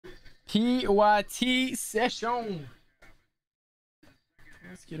PYT Session.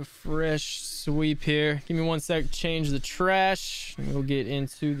 Let's get a fresh sweep here. Give me 1 sec, change the trash, and we'll get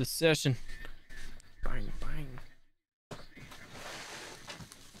into the session. Bang, bang.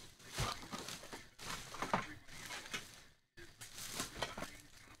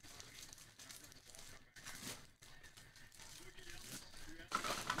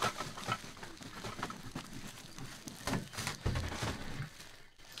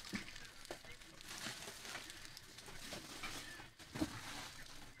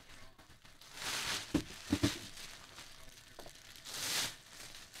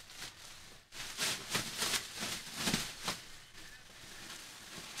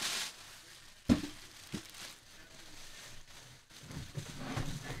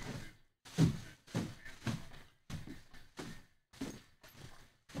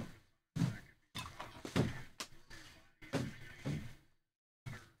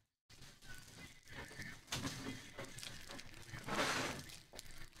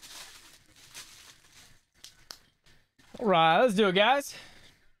 All right, let's do it, guys.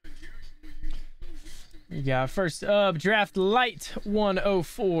 We got first up, Draft Light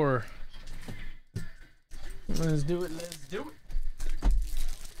 104. Let's do it, let's do it.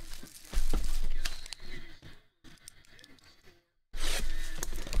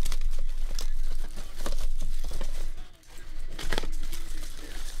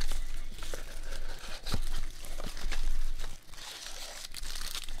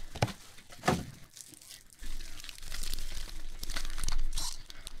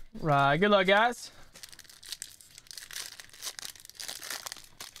 Right, good luck, guys.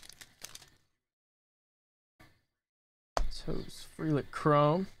 Toast, Freelit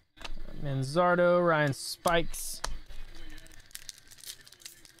Chrome, Manzardo, Ryan Spikes.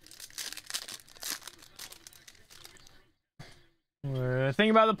 We're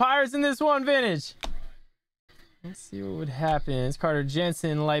thinking about the Pirates in this one, vintage. Let's see what would happen. It's Carter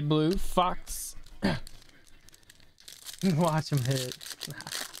Jensen, light blue, Fox. Watch him hit.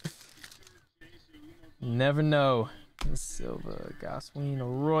 Never know. Silva, Goswin,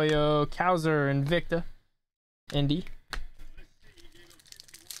 Arroyo, Cowser, Invicta, Indy.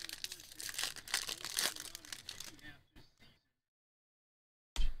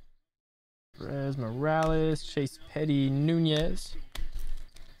 Perez, Morales, Chase Petty, Nunez.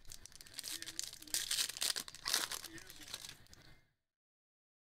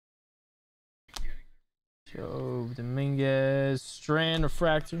 Joe Dominguez, Strand,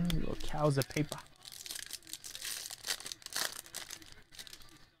 Refractor, a little Cowser paper.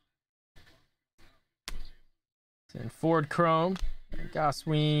 And Ford Chrome,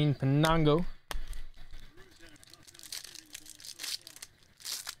 Goswin, Penango.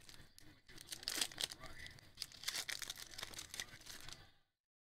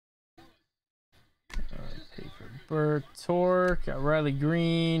 Paper Burke, Torque, got Riley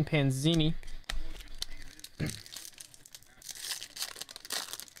Green, Panzini.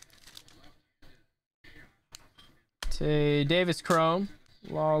 Tay Davis Chrome,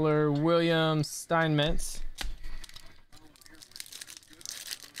 Lawler, Williams, Steinmetz.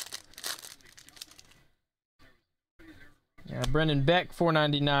 Yeah, Brendan Beck,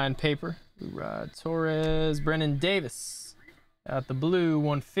 499 paper. Rod Torres, Brennan Davis. Out the blue,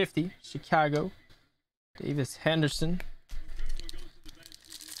 150, Chicago. Davis Henderson.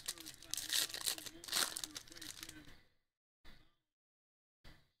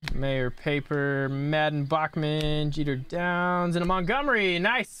 Mayer paper, Madden Bachman, Jeter Downs, and a Montgomery.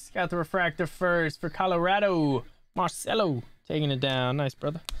 Nice. Got the refractor first for Colorado. Marcelo taking it down. Nice,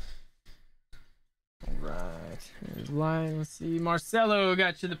 brother. All right. Here's line. Let's see. Marcelo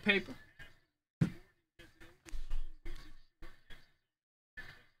got you the paper.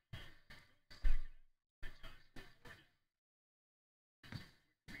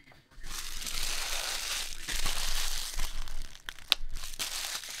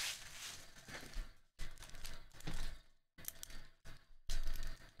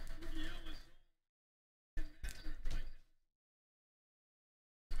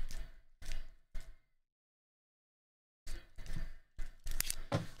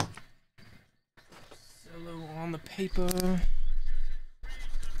 On the paper.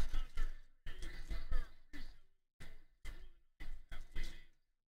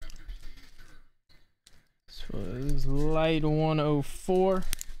 So it was light 104.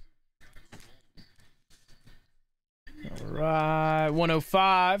 All right,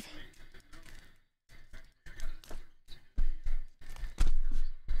 105.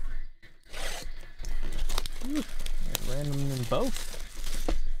 Ooh, random in both.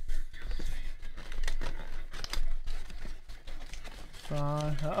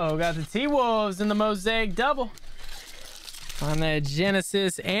 Uh-oh, got the T-Wolves in the Mosaic double. On that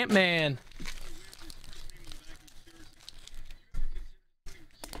Genesis Ant-Man.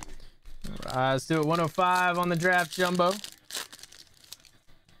 All right, let's do it. 105 on the draft jumbo.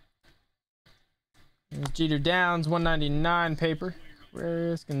 Jeter Downs, 199 paper.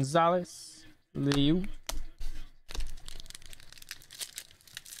 Reyes, Gonzalez, Liu.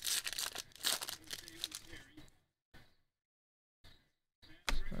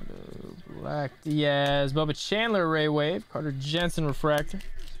 Black Diaz, Bubba Chandler, Ray Wave, Carter Jensen refractor.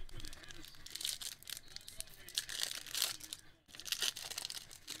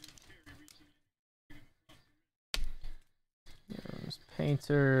 There's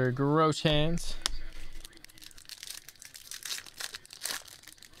Painter, Garrosh hands.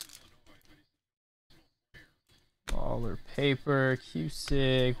 Baller paper,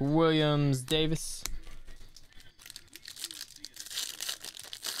 Cusick, Williams, Davis.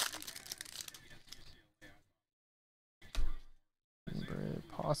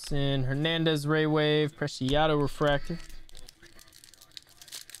 Pawson, Hernandez, Ray Wave, Preciado refractor.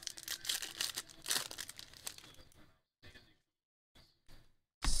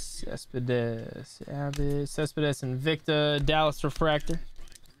 Cespedes, Abbott, Cespedes, Invicta, Dallas refractor.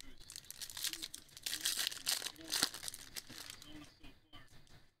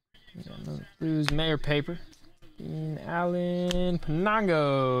 Blues Mayor paper. Dean Allen,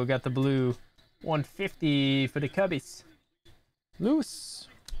 Panango got the blue. 150 for the Cubbies. Lewis.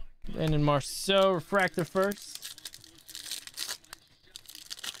 Landon Marceau, refractor first.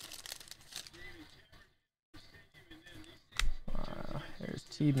 There's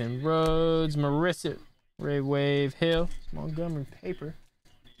Tiedemann Rhodes, Marissa, Ray Wave, Hill, Montgomery paper.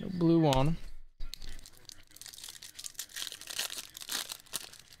 No blue on them.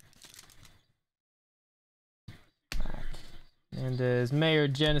 And there's Mayor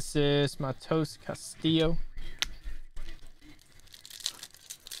Genesis, Matos Castillo.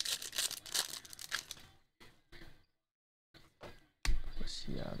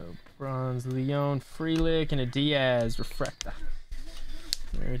 Bronze, Leon Freelick, and a Diaz refractor.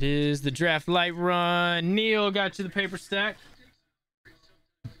 There it is, the draft light run. Neil got you the paper stack.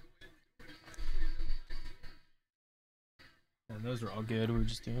 And those are all good. We were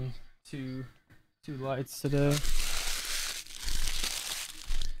just doing two lights today.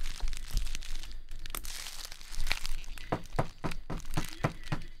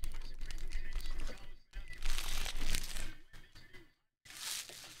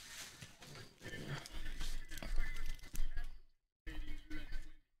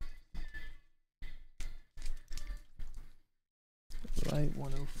 Light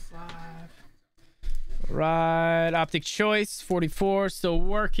 105. Right, Optic Choice 44 still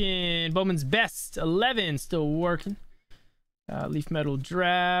working. Bowman's Best 11 still working. Leaf Metal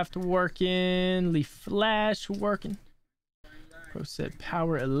Draft working. Leaf Flash working. Pro Set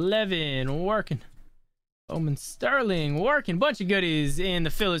Power 11 working. Bowman Sterling working. Bunch of goodies in the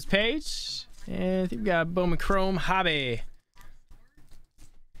fillers page. And I think we got Bowman Chrome Hobby.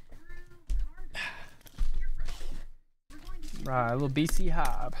 Right, a little BC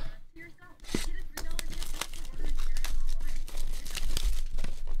Hob.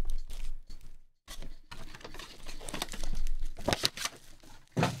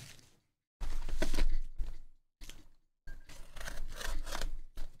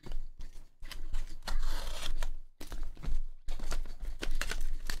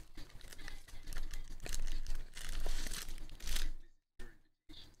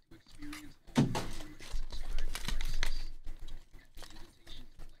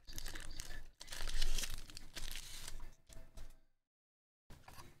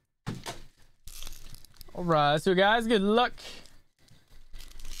 All right, so guys, good luck.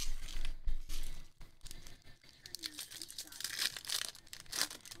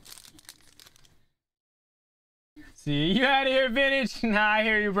 See you out of here, Vintage. Nah, I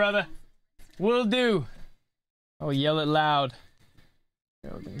hear you, brother. Will do. Oh, yell it loud.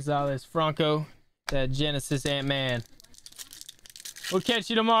 Gonzalez, Franco, that Genesis Ant-Man. We'll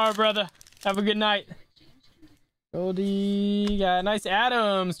catch you tomorrow, brother. Have a good night. Goldie, got nice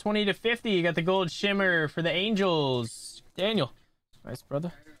Adams, 20/50. Got the gold shimmer for the Angels. Daniel, nice,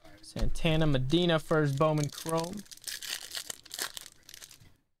 brother. Santana Medina, first Bowman Chrome.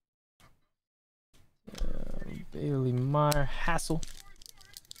 Bailey Meyer, Hassel.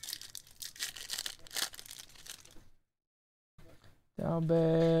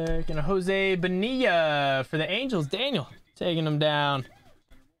 Dalbeck and a Jose Bonilla for the Angels. Daniel, taking them down.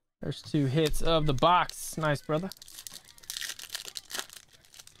 First two hits of the box. Nice, brother.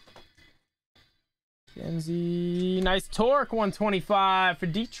 Kenzie, nice torque, 125 for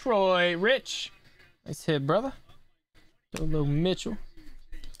Detroit. Rich, nice hit, brother. Solo Mitchell.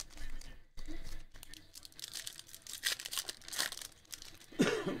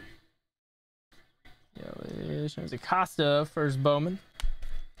 There's Acosta, first Bowman.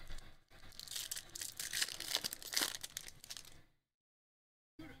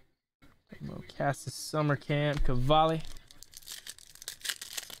 Cassis Summer Camp, Cavalli.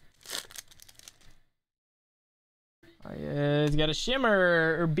 He's got a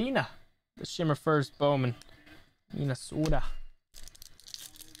Shimmer, Urbina. The Shimmer first Bowman. Minnesota.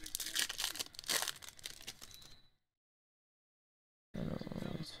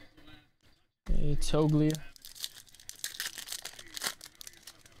 Hey, Toglia.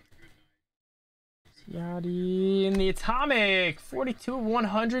 Yachty in the Atomic. 42 of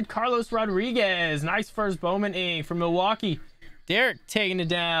 100. Carlos Rodriguez. Nice first Bowman ink from Milwaukee. Derek taking it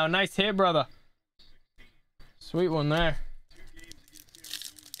down. Nice hit, brother. Sweet one there.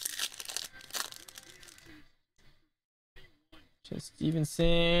 Just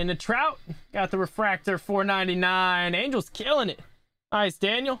Stevenson. A Trout. Got the refractor. 499. Angels killing it. Nice,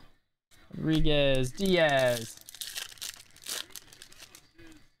 Daniel. Rodriguez. Diaz.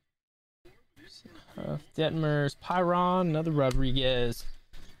 Detmers. Pyron. Another Rodriguez.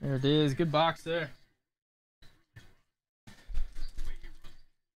 There it is. Good box there.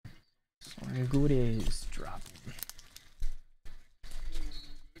 Some goodies dropping.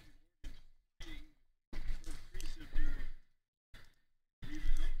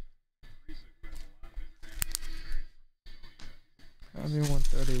 I'll be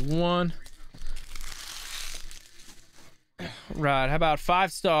 131. Right, how about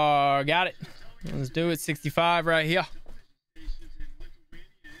 5-star? Got it. Let's do it. 65 right here.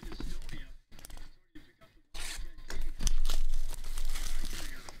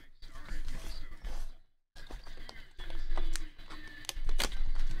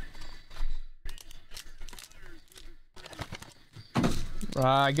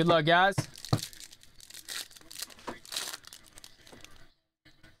 Right, good luck, guys.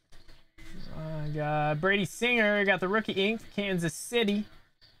 Got Brady Singer, got the rookie ink, Kansas City.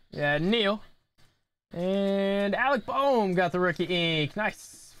 Yeah, Neil. And Alec Boehm got the rookie ink.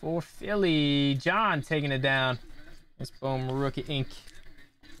 Nice for Philly. John taking it down. Nice Boehm rookie ink.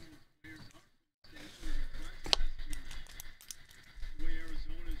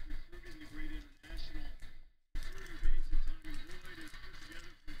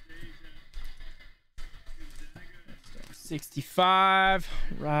 $65.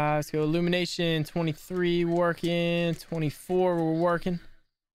 Right, let's go. Illumination 23 working. 24 we're working.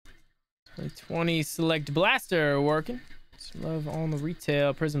 2020 Select Blaster working. Some love on the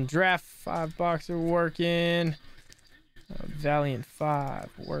retail. Prism Draft 5-boxer working. Valiant 5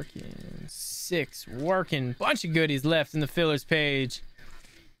 working. 6 working. Bunch of goodies left in the fillers page.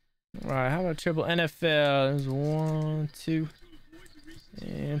 All right, how about triple NFL? There's 1, 2,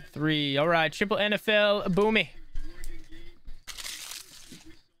 and 3. All right, triple NFL Boomy.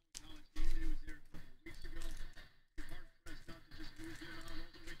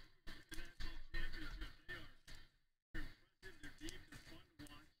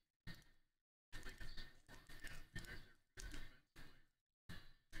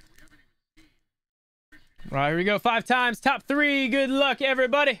 Right, here we go. 5 times. Top 3. Good luck,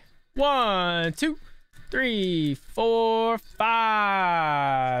 everybody. 1, 2, 3, 4,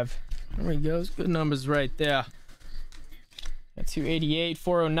 5. There we go. Good numbers right there. Got 288,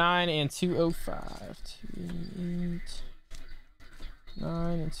 409, and 205. 288,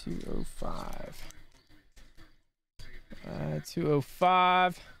 9, and 205.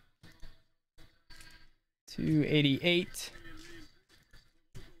 205. 288.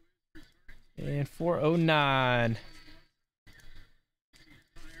 And 409.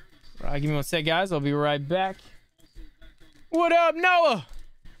 All right, give me one sec, guys. I'll be right back. What up, Noah?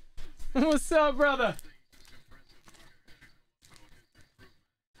 What's up, brother?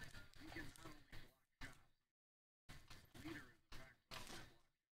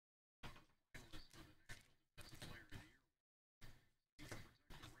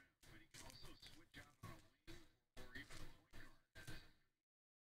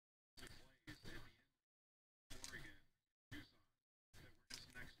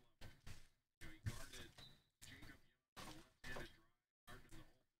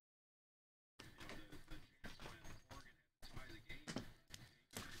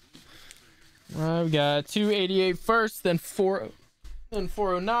 All right, we got 288 first, then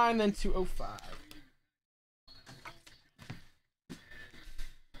 409, then 205.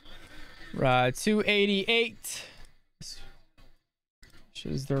 Right, 288.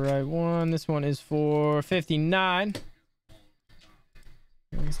 Which is the right one? This one is for 59.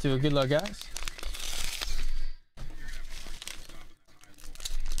 Let's do a good luck, guys.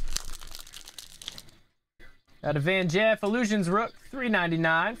 Got a Van Jeff Illusions Rook,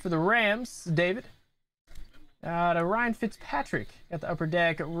 $3.99 for the Rams, David. Got a Ryan Fitzpatrick, got the Upper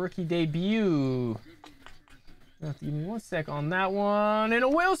Deck rookie debut. Give me 1 sec on that one. And a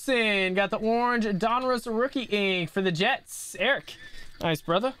Wilson, got the orange Donruss rookie ink for the Jets. Eric, nice,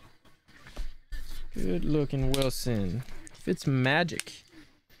 brother. Good looking Wilson. Fitz Magic.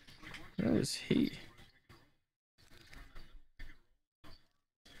 Where is he?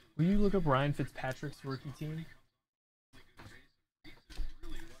 Will you look up Ryan Fitzpatrick's rookie team?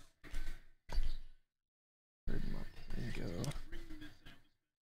 Where'd my pen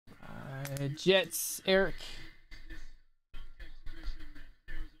go? Jets, Eric.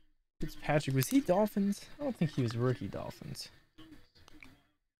 Fitzpatrick, was he Dolphins? I don't think he was rookie Dolphins.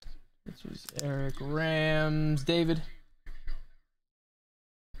 This was Eric. Rams, David.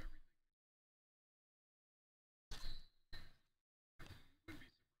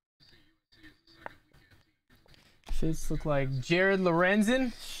 Fitz look like Jared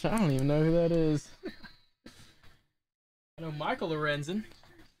Lorenzen. I don't even know who that is. I know Michael Lorenzen,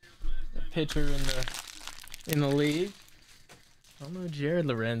 a pitcher in the league. I don't know Jared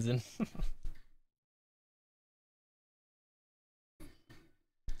Lorenzen.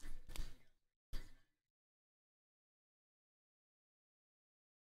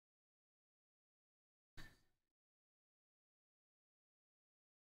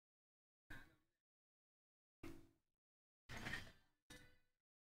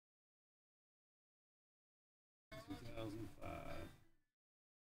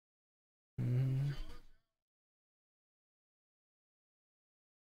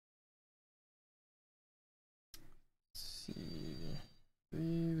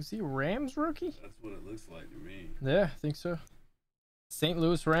 Was he a Rams rookie? That's what it looks like to me. Yeah, I think so. St.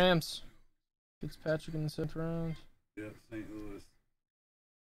 Louis Rams. Fitzpatrick in the 7th round. Yep, St. Louis.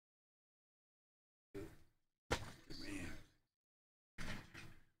 Good man.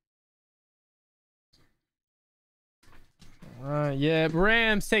 All right, yeah,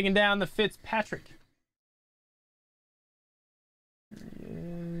 Rams taking down the Fitzpatrick. There he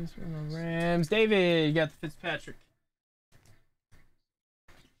is. Where are my Rams? David, you got the Fitzpatrick.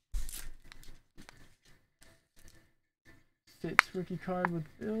 Fitz rookie card with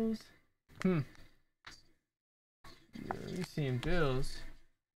Bills. Yeah, you seeing Bills.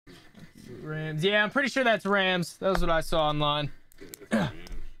 Rams. Yeah, I'm pretty sure that's Rams. That was what I saw online.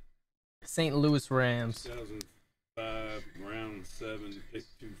 St. Louis Rams. 2005, round 7, pick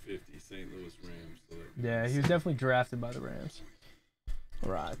 250, St. Louis Rams. Yeah, he was definitely drafted by the Rams.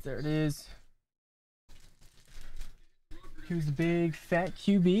 All right, there it is. He was the big fat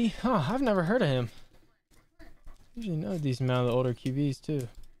QB. Oh, I've never heard of him. Usually know a decent amount of the older QBs too.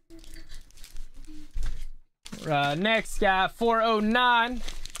 Next guy, 409.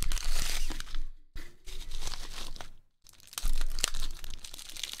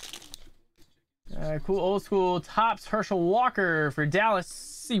 Cool old school Topps Herschel Walker for Dallas,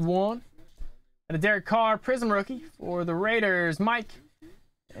 C1. And a Derek Carr Prism rookie for the Raiders, Mike.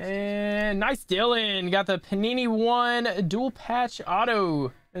 And nice Dylan, got the Panini 1 dual patch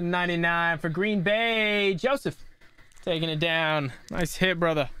auto 99 for Green Bay, Joseph. Taking it down. Nice hit,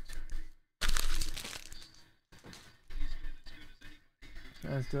 brother.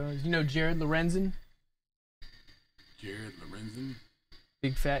 You know Jared Lorenzen? Jared Lorenzen?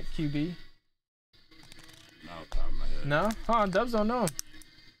 Big fat QB. No, top of my head. No? Oh, Dubs don't know.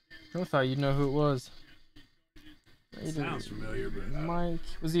 I thought you'd know who it was. Sounds familiar, but Mike.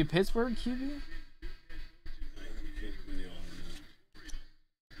 Was he a Pittsburgh QB?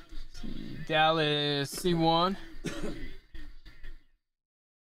 Dallas C1.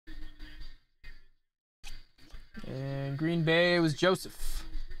 And Green Bay was Joseph.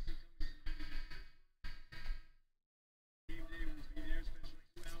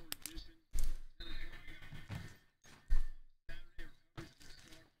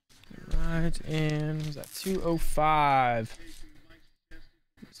 Right, and was that 205?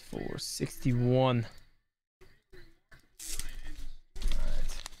 It's 461.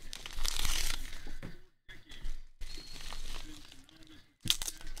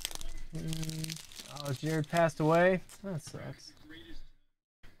 Oh, Jared passed away. That sucks.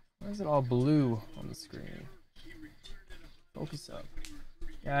 Why is it all blue on the screen? Focus up.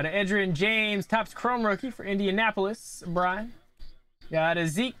 Got an Edgerrin James Topps Chrome rookie for Indianapolis, Brian. Got a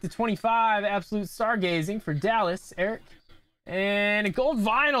Zeke to 25 absolute stargazing for Dallas, Eric. And a gold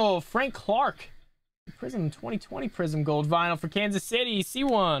vinyl, Frank Clark. Prism 2020 Prism Gold vinyl for Kansas City.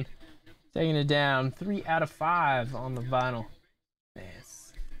 C1 taking it down. 3 out of 5 on the vinyl.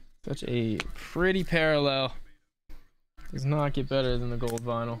 Yes. Such a pretty parallel. Does not get better than the gold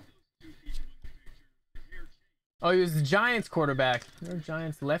vinyl. Oh, he was the Giants quarterback. No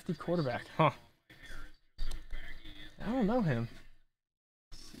Giants lefty quarterback. Huh. I don't know him.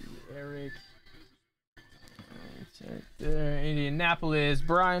 Let's see, Eric. Right there. Indianapolis.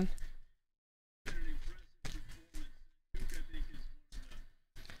 Brian.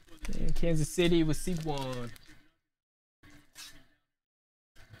 And Kansas City with C1.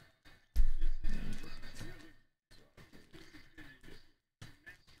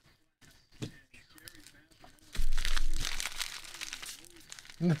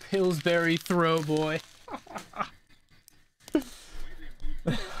 And the Pillsbury throw boy.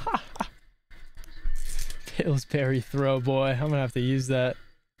 Pillsbury throw boy. I'm gonna have to use that.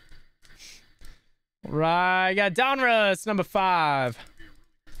 All right, got Donruss, number 5.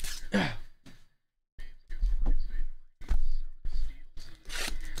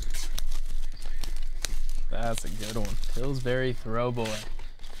 That's a good one. Pillsbury throw boy.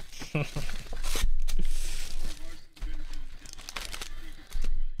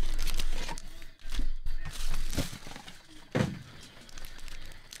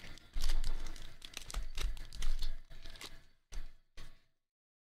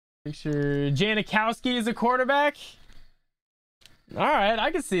 Picture Janikowski is a quarterback. All right,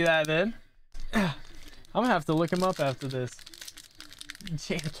 I can see that then. I'm gonna have to look him up after this.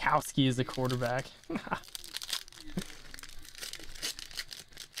 Janikowski is a quarterback.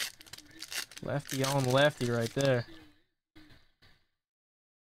 Lefty on lefty right there.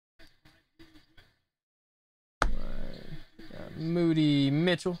 Got Moody,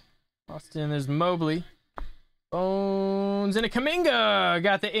 Mitchell, Austin. There's Mobley. Bones and a Kaminga.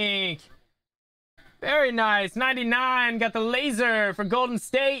 Got the ink. Very nice. 99. Got the laser for Golden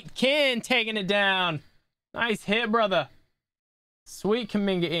State. Ken taking it down. Nice hit, brother. Sweet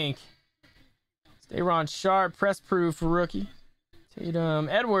Kaminga ink. Stay Ron Sharp. Press proof rookie. Tatum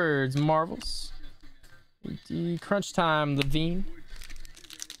Edwards. Marvels. AD Crunch Time. Levine.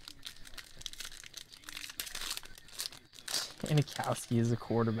 Janikowski is a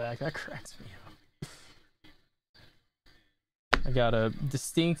quarterback. That cracks me up. I got a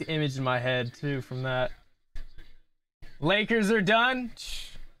distinct image in my head too from that. Lakers are done?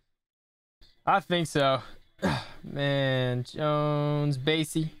 I think so. Man, Jones,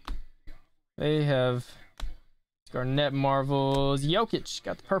 Basie. They have Garnett Marvels. Jokic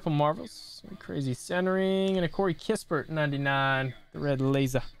got the purple Marvels. Some crazy centering. And a Corey Kispert, 99. The red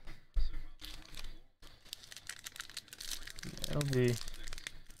laser. That'll be...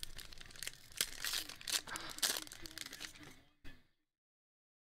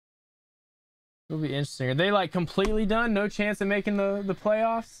 It'll be interesting. Are they like completely done? No chance of making the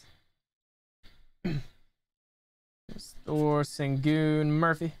playoffs? Thor, Sengun,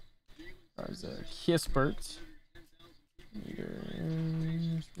 Murphy. There's a Kispert.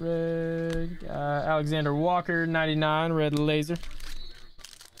 Red. Alexander Walker, 99. Red laser.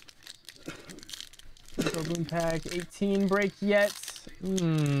 Boom pack, 18 break yet.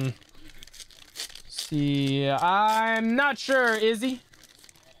 See, I'm not sure, Izzy.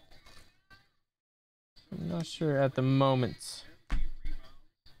 I'm not sure at the moment.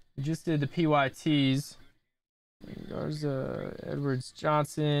 We just did the PYTs. Garza, Edwards,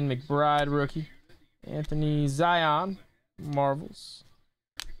 Johnson, McBride rookie. Anthony Zion, Marvels.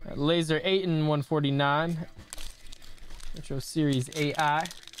 Laser 8 and 149. Metro Series AI.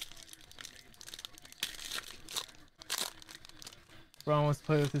 Braun wants to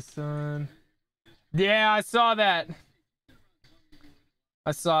play with his son. Yeah, I saw that.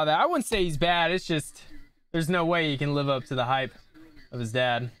 I wouldn't say he's bad. It's just there's no way he can live up to the hype of his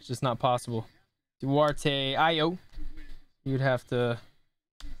dad. It's just not possible. Duarte Ayo. You'd have to.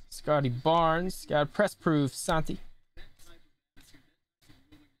 Scotty Barnes. Got press proof Santi.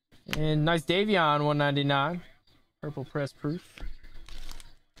 And nice Davion 199. Purple press proof.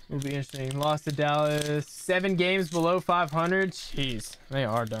 Will be interesting. Lost to Dallas. 7 games below 500. Jeez, they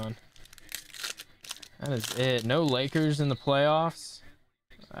are done. That is it. No Lakers in the playoffs.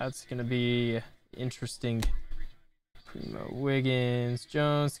 That's gonna be interesting. Primo Wiggins,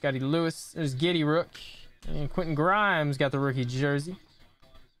 Jones, Scotty Lewis. There's Giddy Rook. And Quentin Grimes got the rookie jersey.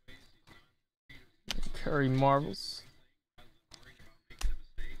 Curry Marvels.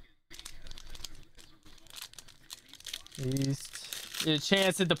 East. Get a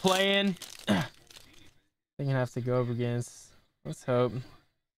chance at the play-in. They're gonna have to go up against. Let's hope.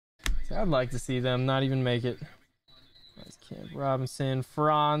 See, I'd like to see them not even make it. Camp Robinson,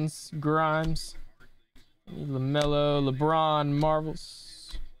 Franz, Grimes. LaMelo, LeBron,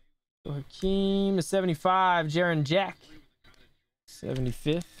 Marvels. Hakeem, a 75. Jaren Jack,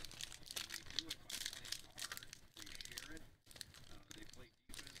 75th.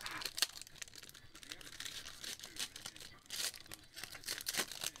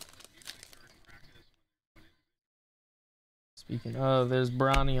 Speaking of, there's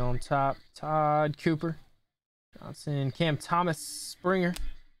Bronny on top. Todd Cooper, Johnson, Cam Thomas, Springer.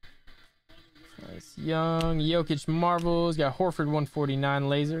 Nice Young, Jokic Marvels. Got Horford 149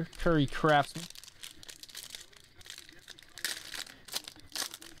 laser. Curry Craftsman.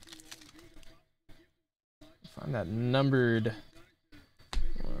 Find that numbered.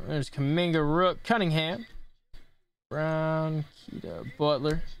 There's Kuminga, Rook, Cunningham, Brown, Keita,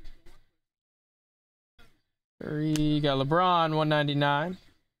 Butler. Curry, got LeBron 199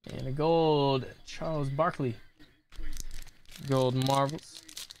 and a gold Charles Barkley. Gold Marvels.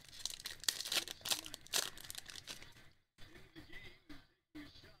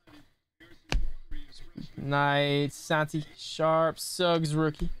 Knight, Santi, Sharp, Suggs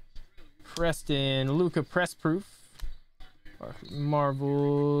rookie, Preston, Luca press proof,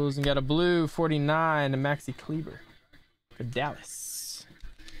 Marvels, and got a blue 49 to Maxi Kleber for Dallas.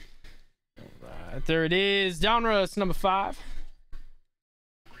 All right, there it is. Donruss number 5.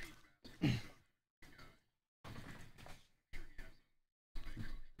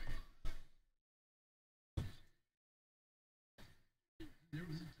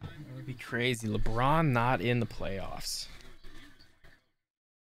 That would be crazy. LeBron not in the playoffs.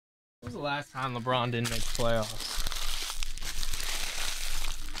 When was the last time LeBron didn't make the playoffs?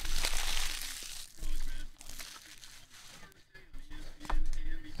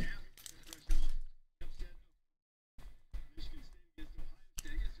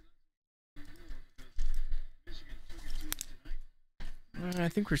 I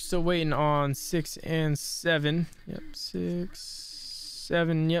think we're still waiting on 6 and 7. Yep, 6,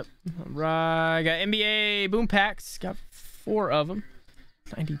 7. Yep. All right. Got NBA boom packs. Got 4 of them.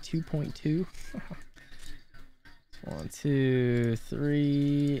 92.2. 1, 2,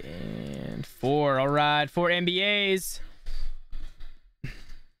 3, and 4. All right. 4 NBAs.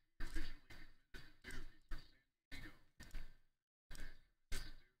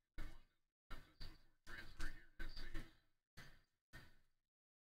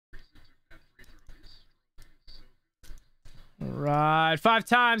 All right, 5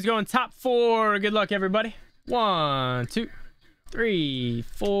 times going top 4. Good luck, everybody. 1, 2, 3,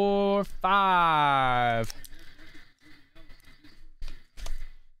 4, 5.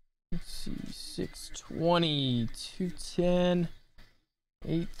 Let's see, 620, 210,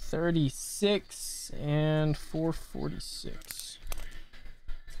 836, and 446.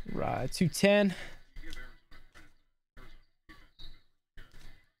 Right, 210.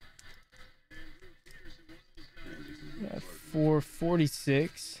 Yeah,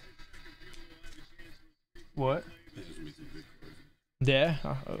 446. What? Yeah,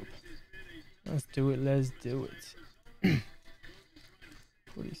 I hope. Let's do it. Let's do it.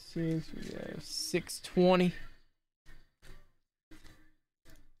 46. We have 620.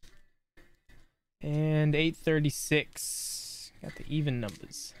 And 836. Got the even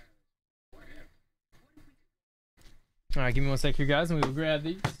numbers. All right, give me 1 sec here, guys, and we will grab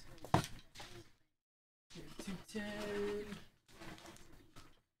these. 210.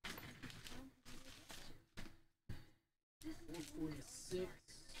 446.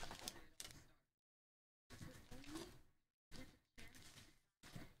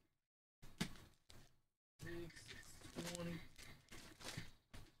 620.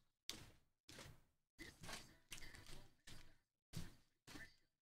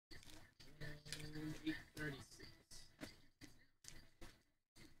 And 836.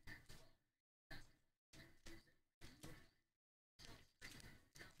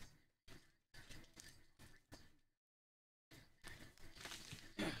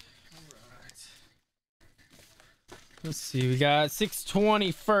 Let's see, we got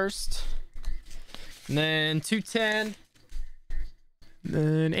 620 first, and then 210,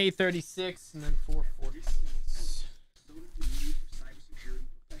 then 836, and then 446.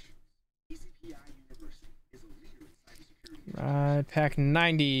 Right, pack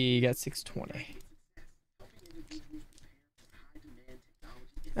 90, got 620.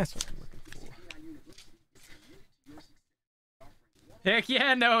 That's what I'm looking for. Heck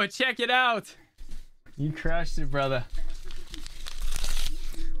yeah, Noah, check it out. You crushed it, brother.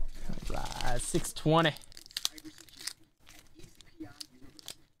 All right, 620.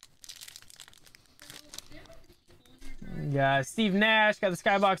 Got Steve Nash, got the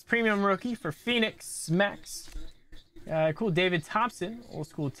Skybox Premium rookie for Phoenix, Max. Cool, David Thompson, old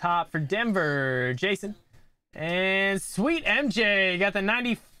school top for Denver, Jason. And sweet MJ got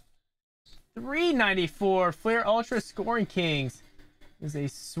the 93-94 Flair Ultra Scoring Kings. Is a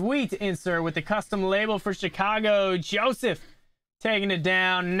sweet insert with the custom label for Chicago. Joseph taking it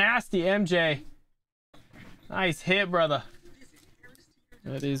down. Nasty MJ. Nice hit, brother.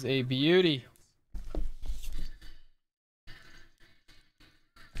 That is a beauty.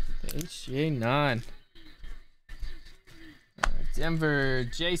 HGA 9. Denver,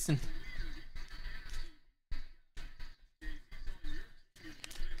 Jason.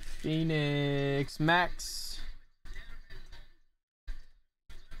 Phoenix, Max.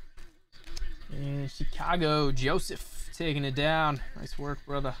 And Chicago, Joseph taking it down. Nice work,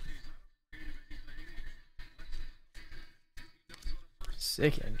 brother.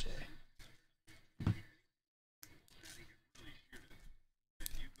 Sick MJ.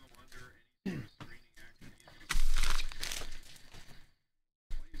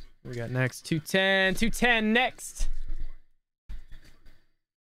 We got next 210, 210 next.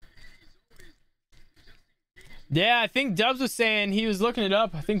 Yeah, I think Dubs was saying he was looking it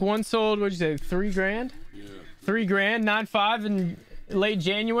up. I think one sold, what'd you say, $3,000? Yeah. $3,000, 9.5 in late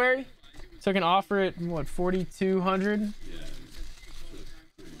January. Took an offer at what, 4,200? Yeah.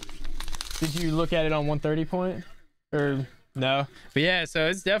 Did you look at it on 130 point? Or no? But yeah, so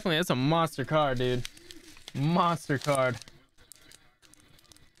it's definitely, it's a monster card, dude. Monster card.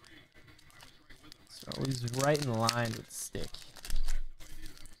 So he's right in line with Stick.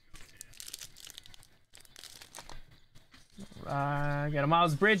 Got a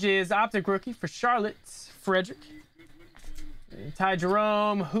Miles Bridges Optic rookie for Charlotte, Frederick. Ty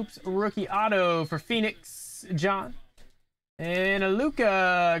Jerome Hoops rookie auto for Phoenix, John. And a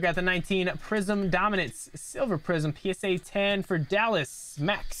Luka got the 19 Prism Dominance Silver Prism PSA 10 for Dallas,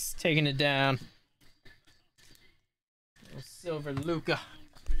 Max taking it down. Silver Luka.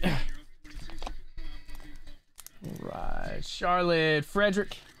 Right, Charlotte,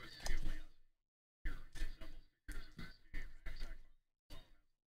 Frederick.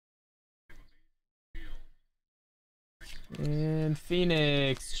 And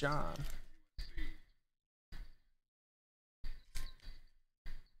Phoenix, John.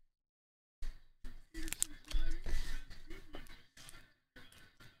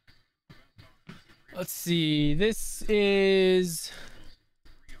 Let's see. This is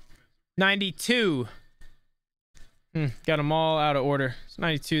 92. Got them all out of order. It's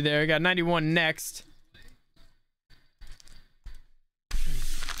 92 there. Got 91 next.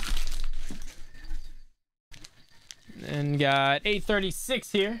 And got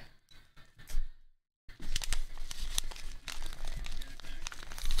 836 here.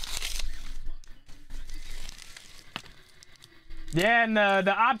 Yeah, and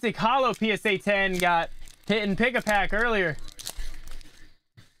the Optic Hollow PSA 10 got hit in Pick-a-Pack earlier.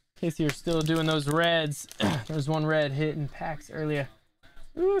 In case you're still doing those reds. There's one red hit in packs earlier.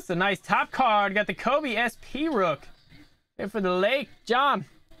 Ooh, it's a nice top card. Got the Kobe SP Rook. Here for the Lake, John.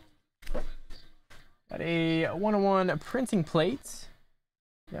 Got a 101 printing plate.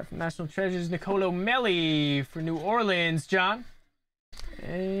 Got from National Treasures, Nicolo Melli for New Orleans, John.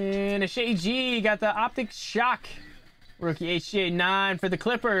 And a Shea G got the Optic Shock rookie HGA 9 for the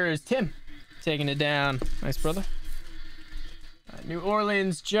Clippers. Tim taking it down. Nice, brother. New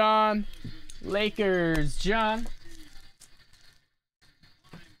Orleans, John. Lakers, John.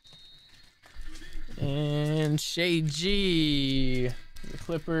 And Shea G. The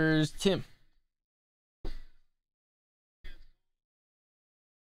Clippers, Tim.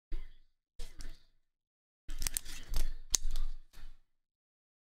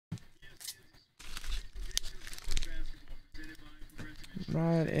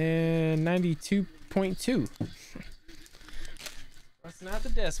 Right, and 92.2. Busting out the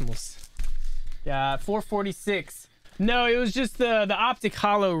decimals. Got 446. No, it was just the Optic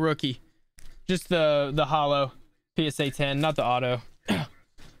Hollow rookie. Just the Hollow PSA 10, not the auto.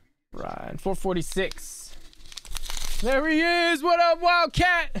 Right, 446. There he is. What up,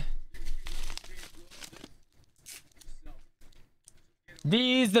 Wildcat?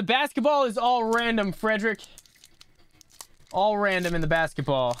 The basketball is all random, Frederick. All random in the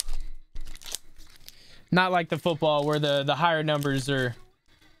basketball. Not like the football where the higher numbers are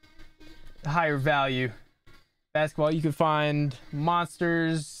the higher value. Basketball, you can find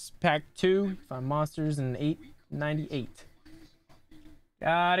Monsters Pack 2. Find Monsters in 898.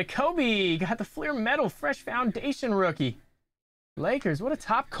 Got a Kobe. Got the Fleer Metal Fresh Foundation rookie. Lakers, what a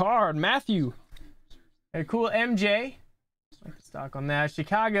top card. Matthew. Got a cool MJ. Like the stock on that.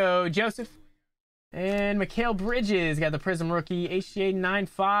 Chicago, Joseph. And Mikal Bridges got the Prism rookie HGA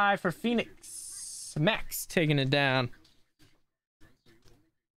 9.5 for Phoenix. Max taking it down.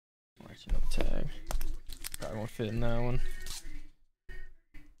 Marching up tag. Probably won't fit in that one.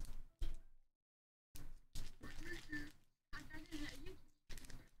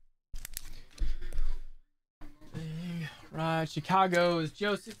 Right, Chicago is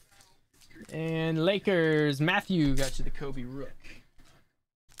Joseph. And Lakers, Matthew got you the Kobe Rook.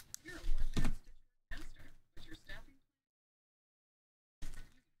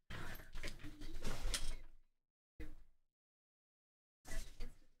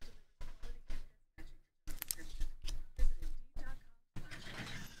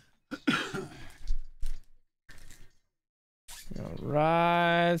 All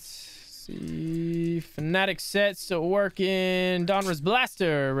right. See, Fnatic set still working. Donruss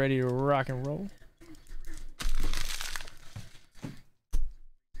Blaster ready to rock and roll.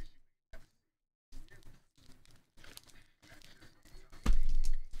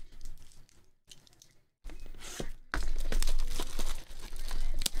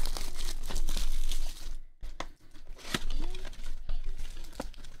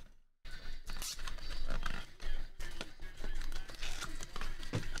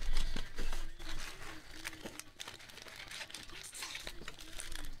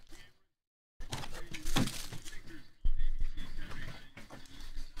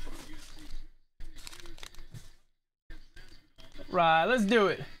 Right, let's do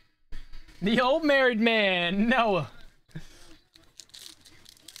it. The old married man, Noah.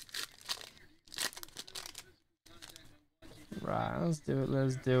 Right, let's do it.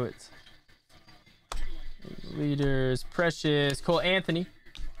 Let's do it. Leaders, Precious, Cole Anthony.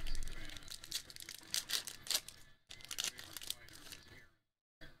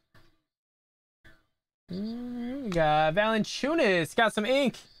 We got Valanciunas, got some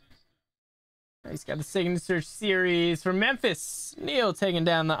ink. He's got the signature series for Memphis. Neil taking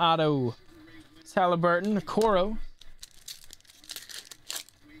down the auto. Halliburton, Coro.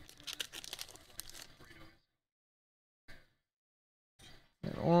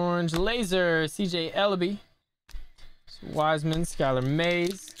 An orange laser, CJ LBB. Wiseman, Skylar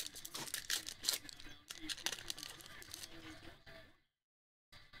Mays.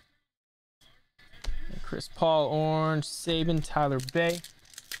 And Chris Paul, orange, Saban, Tyler Bay.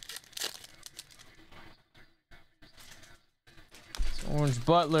 Orange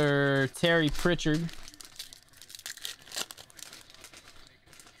Butler, Terry Pritchard.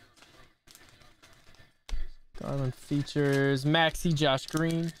 Garland features Maxey, Josh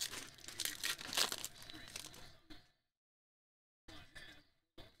Green.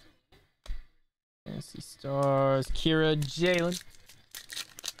 Fantasy Stars, Kira, Jalen.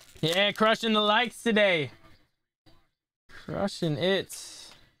 Yeah, crushing the likes today. Crushing it.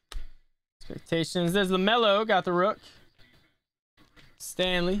 Expectations. There's LaMelo, got the Rook.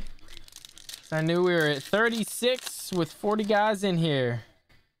 Stanley. I knew we were at 36 with 40 guys in here.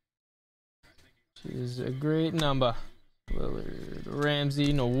 Which is a great number. Lillard,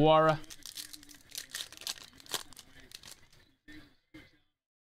 Ramsey, Nawara.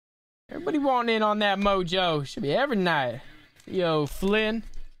 Everybody wanting in on that mojo. Should be every night. Yo, Flynn.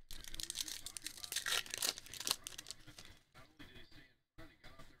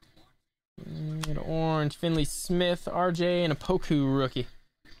 An orange Finley Smith, RJ, and a Poku rookie.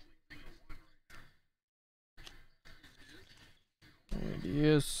 There it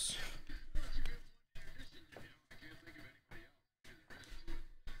is.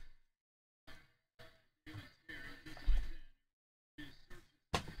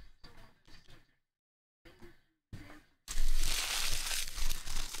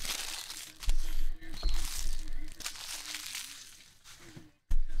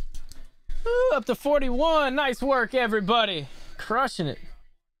 Ooh, up to 41. Nice work, everybody. Crushing it.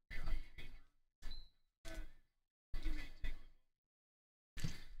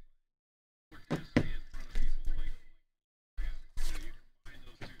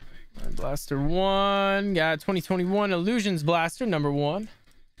 Blaster 1. Got 2021 Illusions Blaster, number 1.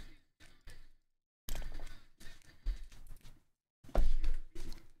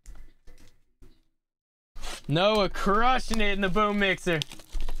 Noah crushing it in the boom mixer.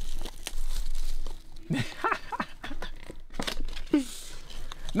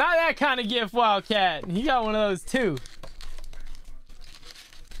 Not that kind of gift, Wildcat. He got one of those too.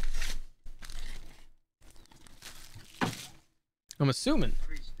 I'm assuming.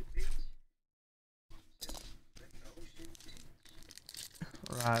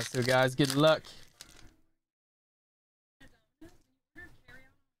 Alright, so guys, good luck.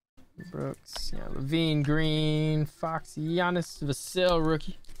 Brooks, yeah, Levine, Green, Fox, Giannis, Vasil,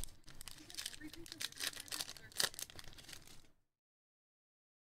 rookie.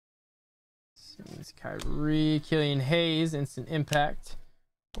 Simmons, Kyrie, Killian Hayes, instant impact.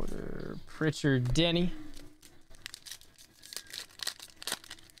 Porter, Pritchard, Denny.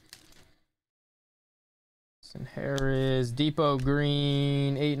 Wilson Harris, Depot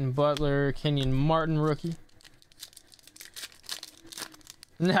Green, Aiton Butler, Kenyon Martin rookie.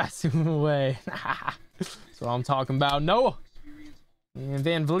 That's way. That's what I'm talking about. Noah. And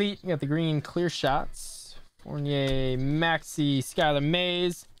Van Vliet, got the green clear shots. Fournier, Maxey, Skylar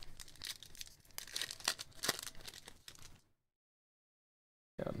Mays.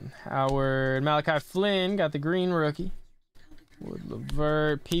 Howard, Malachi Flynn, got the green rookie. Wood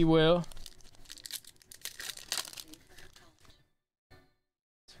Levert, P. Will.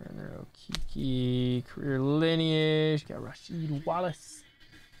 Turner, Okiki, career lineage. Got Rasheed Wallace.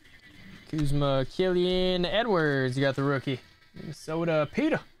 Kuzma, Killian Edwards, you got the rookie. Minnesota,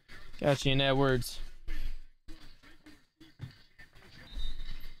 Peter. Got you in Edwards.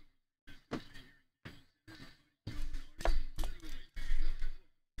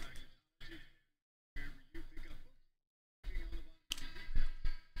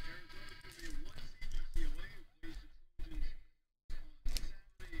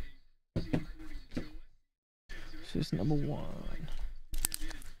 This is number 1. All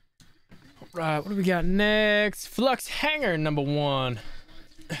right, what do we got next? Flux Hanger, number 1.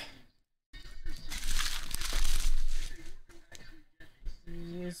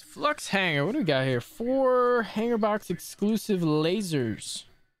 Yes, Flux Hanger. What do we got here? 4 Hanger Box exclusive lasers.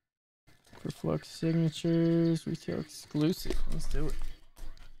 For Flux signatures, retail exclusive. Let's do it.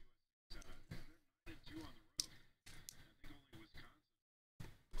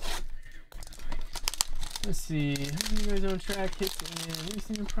 Let's see. How you guys don't track hits and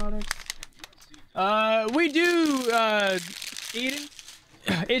leasing the products? We do, Eden.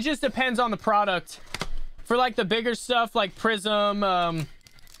 It just depends on the product. For like the bigger stuff like Prism,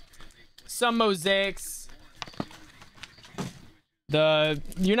 some mosaics,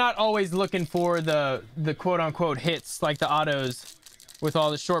 you're not always looking for the quote-unquote hits like the autos with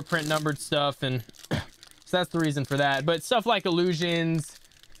all the short print numbered stuff, and so that's the reason for that. But stuff like Illusions,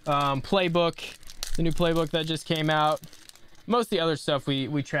 Playbook, the new Playbook that just came out, most of the other stuff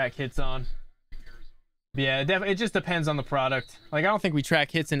we track hits on. But yeah, it just depends on the product. Like, I don't think we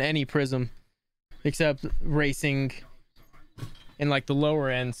track hits in any Prism except racing and like the lower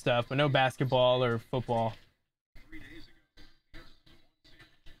end stuff, but no basketball or football.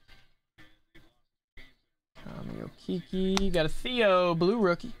 Okiki, got a Theo blue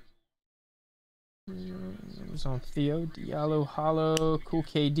rookie. It was on Theo, Diallo, Hollow, Cool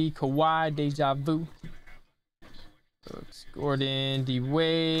KD, Kawhi, Deja Vu, Brooks, Gordon, D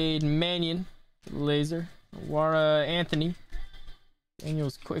Wade, Mannion, Laser, Wara, Anthony,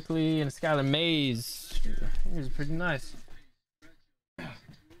 Daniels quickly, and Skylar Mays. Here's pretty nice.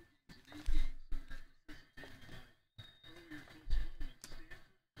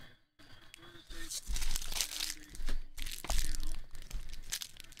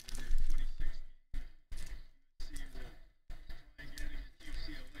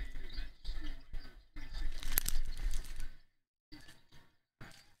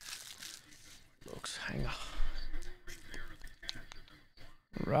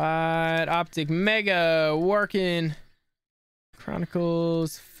 Right, Optic Mega working.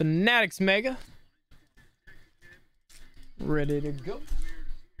 Chronicles Fanatics Mega ready to go.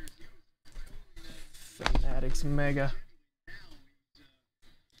 Fanatics Mega.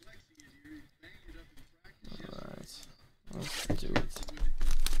 All right, let's do it.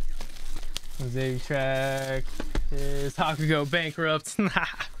 Jose track is Hakugo bankrupt.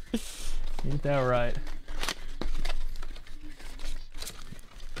 Ain't that right?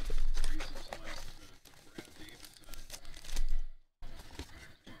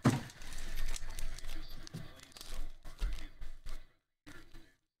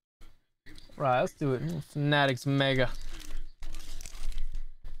 Right, let's do it. Fanatics Mega.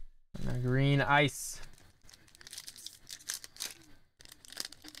 And a green ice.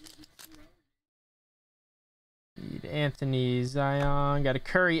 Need Anthony Zion. Got a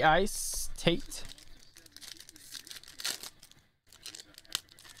Curry ice. Tate.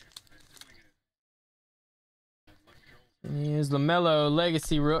 And here's LaMelo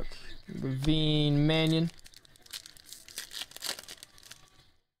Legacy Rook. Levine Mannion.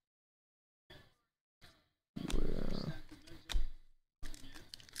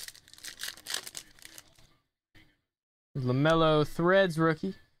 LaMelo Threads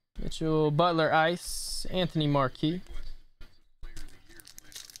rookie. Mitchell Butler ice. Anthony Marquis.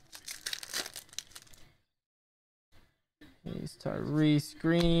 Here's Tyrese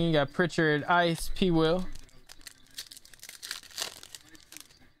Green. Got Pritchard ice. P. Will.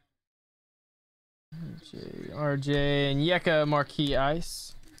 RJ and Yeka Marquis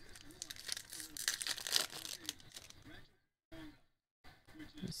ice.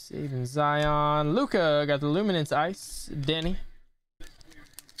 Saving Zion. Luca got the Luminance Ice. Denny.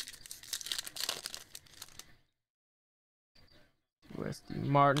 Westy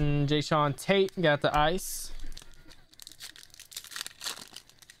Martin. Jayshawn Tate got the Ice.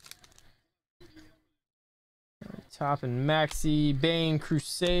 Top and Maxi. Bane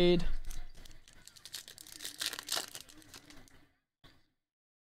Crusade.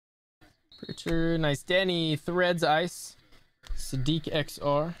 Pritchard. Nice Denny. Threads Ice. Sadiq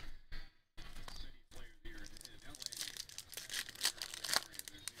XR.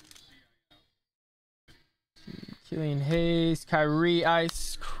 Killian Hayes. Kyrie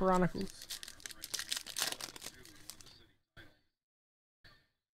Ice. Chronicles.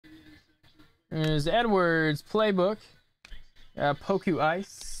 There's Edwards Playbook. Poku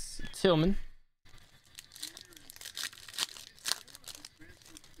Ice. Tillman.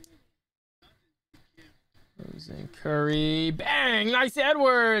 And Curry. Bang! Nice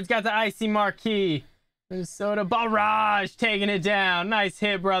Edwards. Got the icy marquee. Minnesota Barrage taking it down. Nice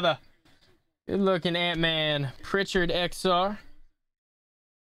hit, brother. Good looking Ant-Man. Pritchard XR.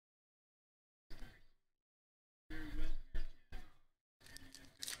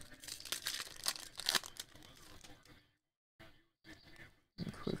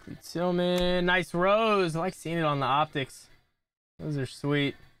 Quickly Tillman. Nice Rose. I like seeing it on the optics. Those are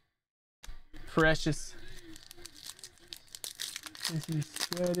sweet. Precious.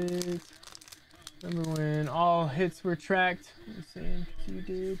 Remember when all hits were tracked? I'm saying you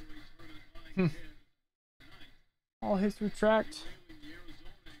did. All hits were tracked.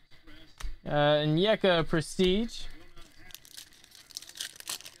 And Yeka Prestige.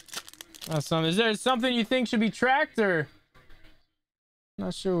 Awesome. Is there something you think should be tracked, or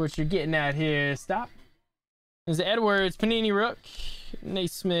not sure what you're getting at here? Stop. There's Edwards, Panini Rook,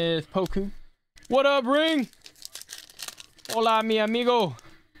 Naismith, Poku. What up, Ring? Hola, mi amigo.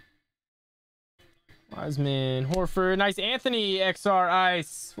 Wiseman, Horford. Nice Anthony XR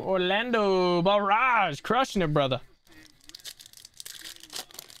Ice. Orlando Barrage. Crushing it, brother.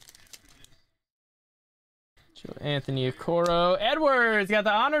 Chill Anthony Okoro. Edwards got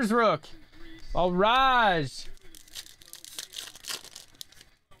the honors rook. Barrage.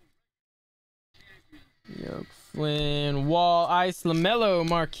 Yoke Flynn. Wall Ice. LaMelo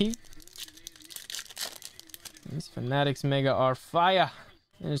Marquis. These Fanatics Mega are fire.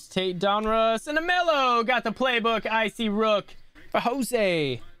 There's Tate Donruss and LaMelo. Got the playbook. Icy Rook for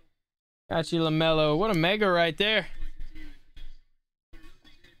Jose. Got you, LaMelo. What a mega right there.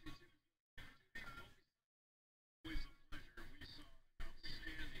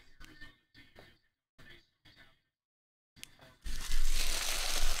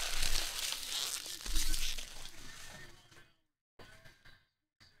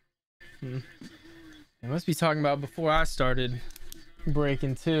 They must be talking about before I started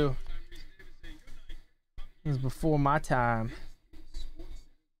breaking too. It was before my time.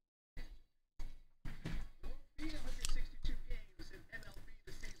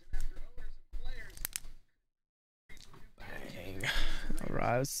 Bang. All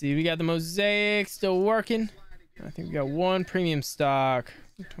right, let's see. We got the Mosaic still working. I think we got one premium stock.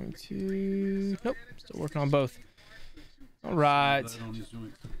 22. Nope, still working on both. All right.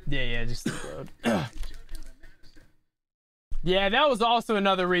 Yeah, just the road. Yeah, that was also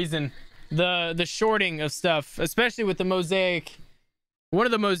another reason. The shorting of stuff, especially with the Mosaic. One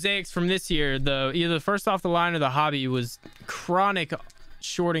of the Mosaics from this year, either the first off the line or the hobby, was chronic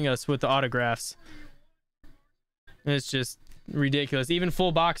shorting us with the autographs. And it's just ridiculous. Even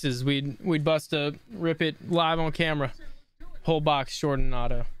full boxes, we'd bust a rip it live on camera. Whole box short and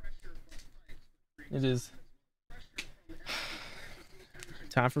auto. It is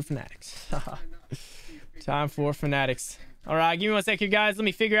time for Fanatics. Time for Fanatics. All right, give me 1 second, guys. Let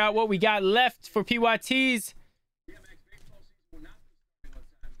me figure out what we got left for PYTs.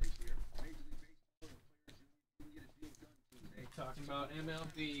 Talking about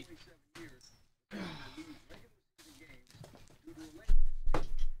MLB.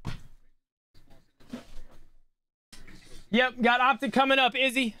 Yep, got Optic coming up,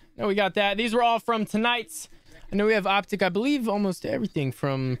 Izzy. No, we got that. These were all from tonight's. I know we have Optic. I believe almost everything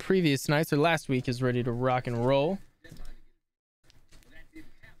from previous nights or last week is ready to rock and roll.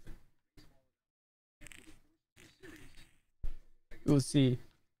 We'll see.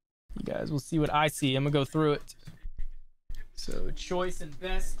 You guys will see what I see. I'm gonna go through it. So choice and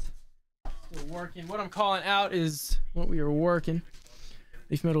best still working. What I'm calling out is what we are working.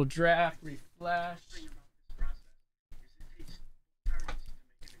 Leaf Metal Draft, Reflash.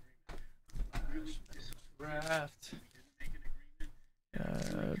 Draft.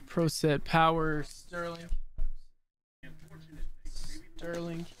 Pro Set Power, Sterling.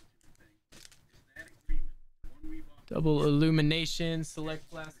 Sterling. Double illumination, select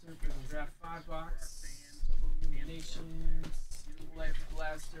blaster for the draft 5 box. Double illumination, select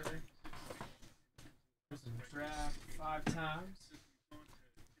blaster. Draft 5 times.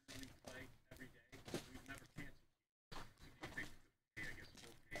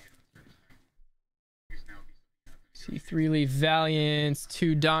 C3 Leaf Valiance,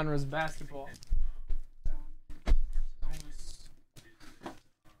 2 Donruss basketball.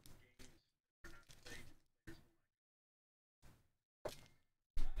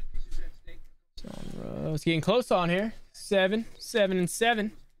 It's getting close on here. 7, 7, and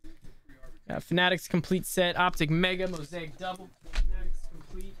 7. Got Fanatics complete set, Optic Mega, Mosaic double. Fanatics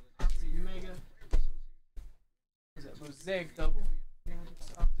complete, Optic Mega. Is that Mosaic double?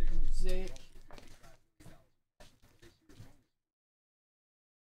 Fanatics, Optic Mosaic.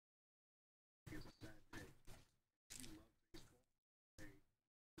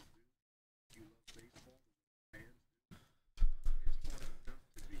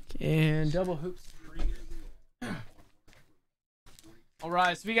 And double hoops. All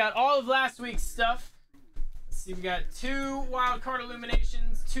right, so we got all of last week's stuff. Let's see, we got 2 wild card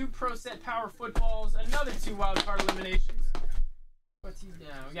illuminations, 2 pro set power footballs, another 2 wild card eliminations. What's he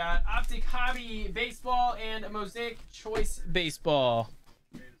down? We got Optic Hobby baseball and a Mosaic Choice baseball.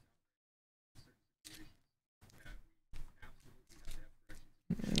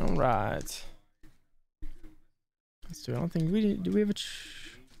 All right. Let's do it. I don't think we do. We have a.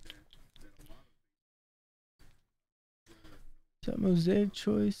 Is that Mosaic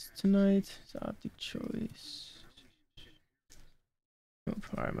Choice tonight? It's Optic Choice. Oh,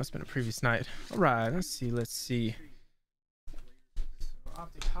 all right, must have been a previous night. All right, let's see. So,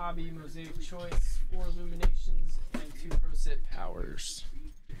 Optic Hobby, Mosaic Choice, 4 illuminations, and 2 pro set powers.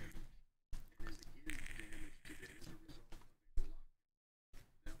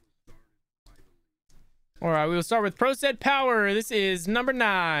 All right, we will start with pro set power. This is number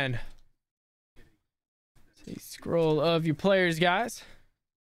 9. A scroll of your players, guys.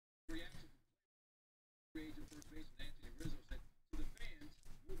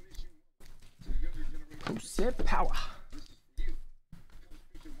 Pro set power.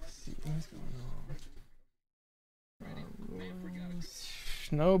 Let's see what's going on.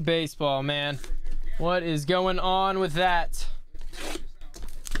 No baseball, man. What is going on with that?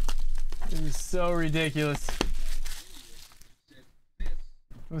 It is so ridiculous.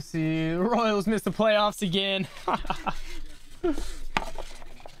 Let's see. The Royals missed the playoffs again.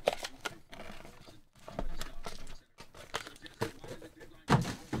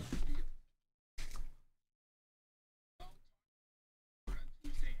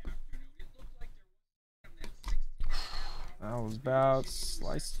 That was about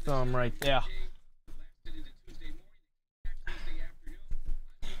sliced thumb right there.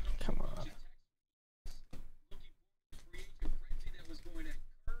 Come on.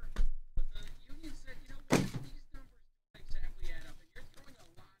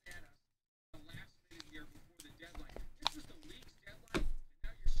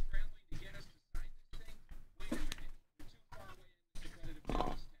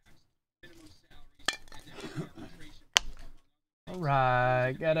 All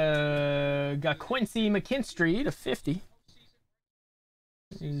right, got Quincy McKinstry to 50.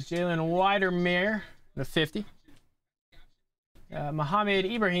 This is Jalen Widermere to 50. Mohamed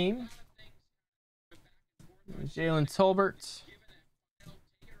Ibrahim. Jalen Tolbert.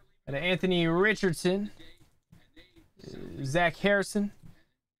 Got Anthony Richardson. Zach Harrison.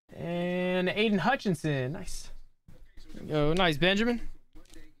 And Aiden Hutchinson. Nice. There you go. Nice, Benjamin.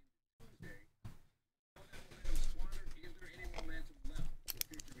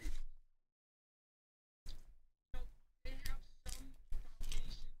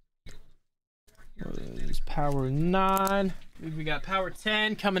 Power 9. We got power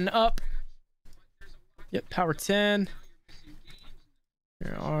 10 coming up. Yep, power 10.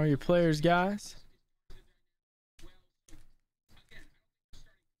 Here are your players, guys.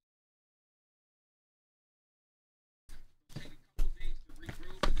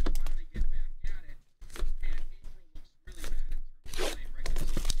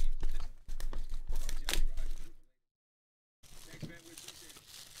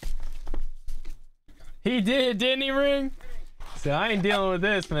 He did, didn't he, Ring? So I ain't dealing with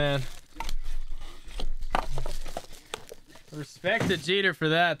this, man. Respect to Jeter for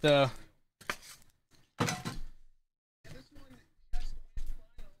that, though.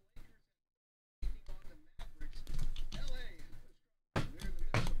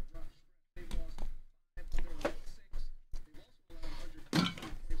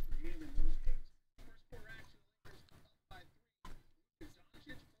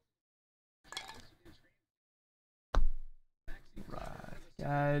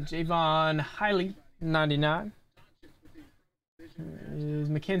 Javon Hiley, 99. Is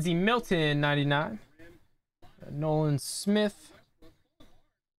Mackenzie Milton, 99. Nolan Smith.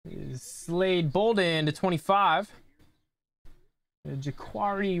 Is Slade Bolden to 25.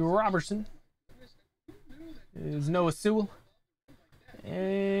 Jaquari Robertson. Is Noah Sewell.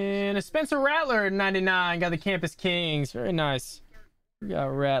 And a Spencer Rattler, 99. Got the Campus Kings. Very nice. We got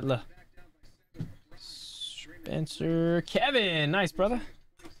Rattler. Spencer Kevin. Nice, brother.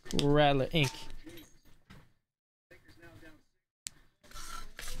 Rattler Inc.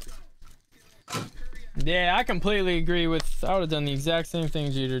 Yeah, I completely agree with... I would have done the exact same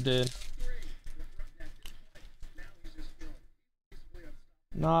thing Jeter did.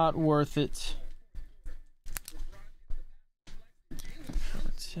 Not worth it.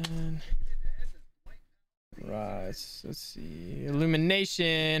 10. Right, let's see.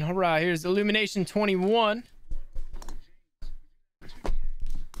 Illumination. All right, here's Illumination 21.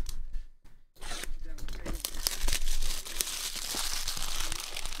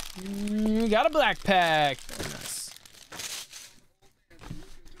 Got a black pack. Very nice.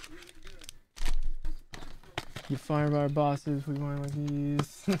 Get fired by our bosses. We want like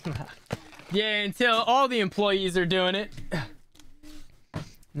these. Yeah, until all the employees are doing it.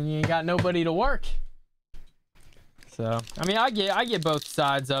 Then you ain't got nobody to work. So, I mean, I get both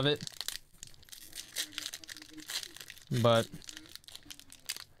sides of it. But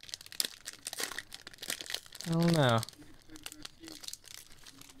I don't know.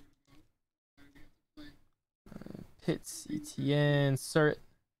 Pitts, ETN, Surratt,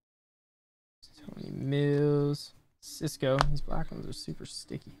 Tony Mills, Cisco. These black ones are super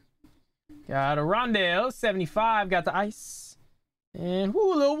sticky. Got a Rondale, 75. Got the ice. And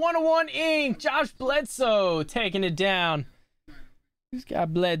whoo, little 101 ink. Josh Bledsoe taking it down. Who's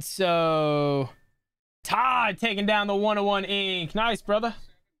got Bledsoe? Todd taking down the 101 ink. Nice, brother.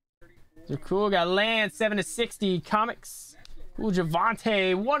 They're cool. Got Lance, 7/60 comics. Cool,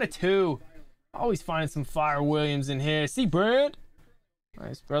 Javante, 1/2. Always finding some Fire Williams in here. See, Brent.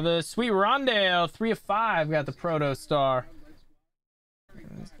 Nice, brother. Sweet Rondale, 3/5. Got the Proto Star.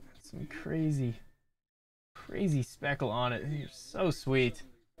 Some crazy speckle on it. You're so sweet.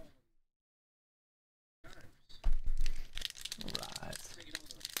 All right.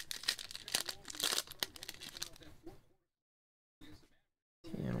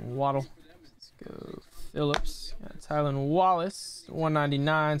 And Waddle. Let's go Phillips. Got Tylen Wallace,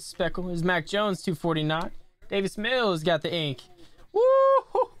 199 speckle. There's Mac Jones, 249. Davis Mills got the ink.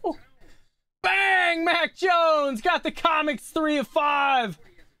 Woo! Bang! Mac Jones got the comics, 3/5.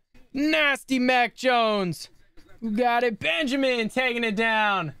 Nasty Mac Jones. Who got it? Benjamin taking it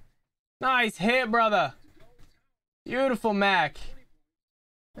down. Nice hit, brother. Beautiful Mac.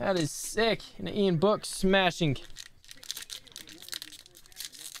 That is sick. And Ian Book smashing.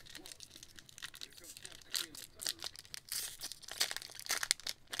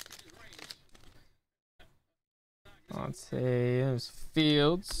 Let's say there's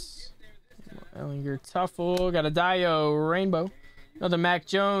Fields. Ellinger Tuffle. Got a Dio Rainbow. Another Mac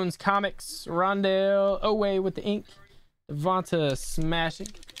Jones comics. Rondale Owe with the ink. Devonta smashing.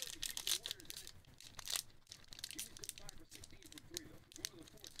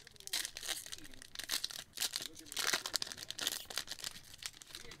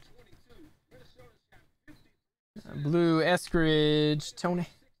 Blue Eskridge Tony.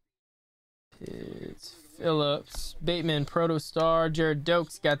 It's Phillips. Bateman Protostar. Jared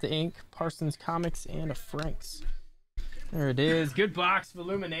Dokes got the ink. Parsons comics and a Franks. There it is. Good box of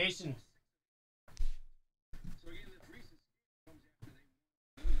Illumination.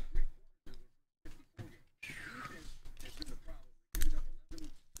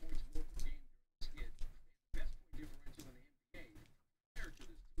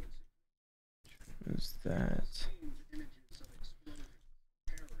 Who's that?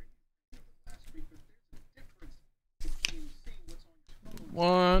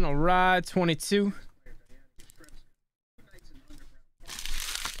 One, all right, 22.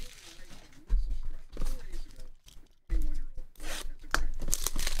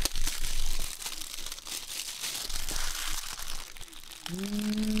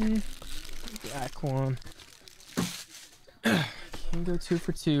 Black one. Can go 2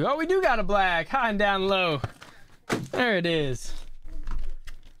 for 2. Oh, we do got a black. High and down low. There it is.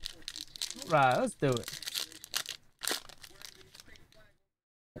 Right, let's do it.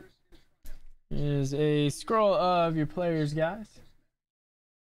 Here's a scroll of your players, guys.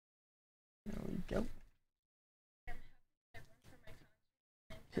 There we go.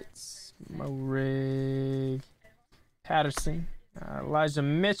 Pitts, Morig, Patterson, Elijah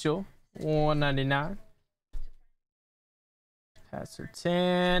Mitchell, 199. Passer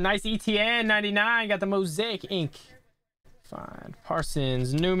 10. Nice ETN 99. Got the Mosaic ink. Fine.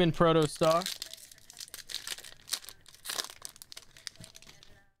 Parsons, Newman, Proto Star.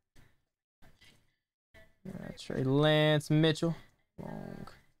 Trey Lance, Mitchell. Long.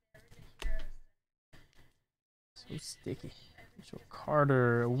 So sticky. Mitchell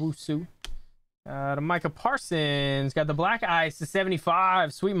Carter, Wusu. To Micah Parsons. Got the black ice to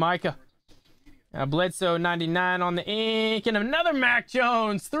 75. Sweet Micah. Bledsoe 99 on the ink. And another Mac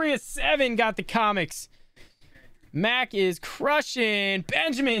Jones. 3 of 7 got the comics. Mac is crushing.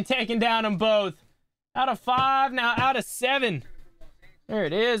 Benjamin taking down them both. Out of 5, now out of 7. There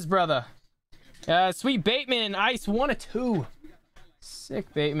it is, brother. Sweet Bateman, ice 1 of 2.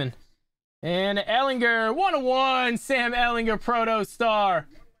 Sick Bateman. And Ellinger, 1 of 1. Sam Ellinger, Proto Star.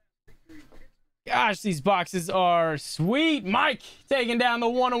 Gosh, these boxes are sweet. Mike taking down the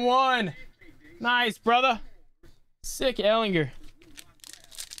 1 of 1. Nice, brother. Sick Ellinger.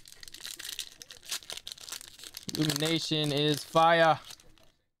 Illumination is fire.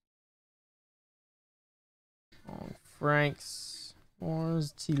 Franks.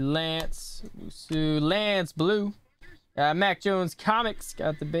 Orange. T. Lance. Usu. Lance. Blue. Mac Jones Comics.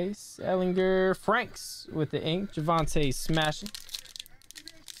 Got the base. Ellinger. Franks with the ink. Javante smashing.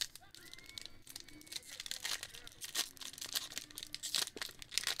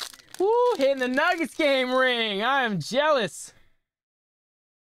 Woo! Hitting the Nuggets game ring. I am jealous.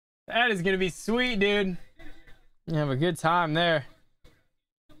 That is going to be sweet, dude. You have a good time there.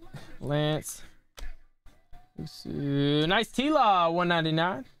 Lance. Nice T-Law,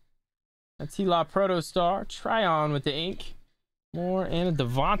 199. A T-Law Proto Star. Tryon with the ink. More and a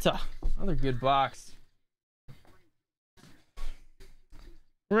Devonta. Another good box.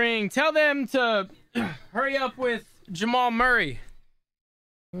 Ring, tell them to hurry up with Jamal Murray.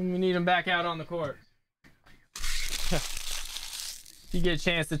 We need him back out on the court. If you get a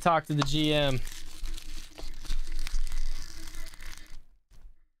chance to talk to the GM.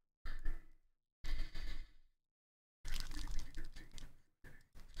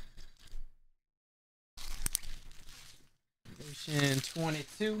 Edition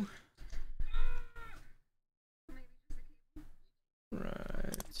 22.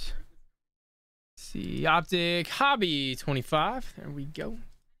 Right. See, Optic Hobby 25. There we go.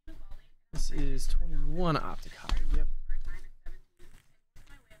 This is 21 Optic Hobby. Yep.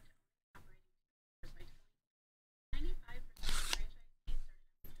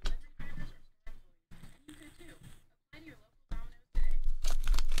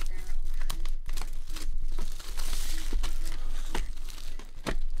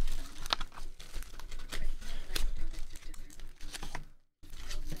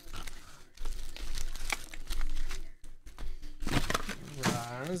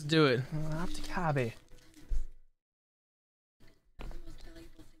 Let's do it. Optic Hobby.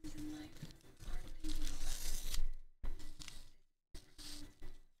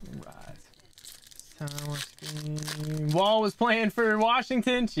 Right. Wall was playing for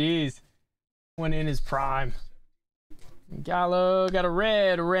Washington. Jeez. Went in his prime. Gallo got a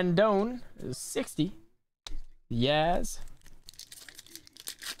red. Rendon is 60. Yaz.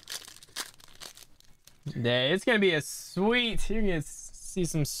 Yeah, it's going to be a sweet. You're going to see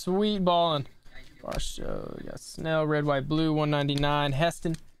some sweet balling. Barshow, got Snell, red, white, blue, 199.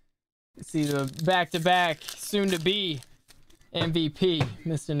 Heston. See the back-to-back, soon-to-be MVP,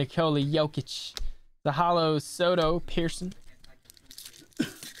 Mr. Nikola Jokic. The hollow Soto, Pearson. Yeah,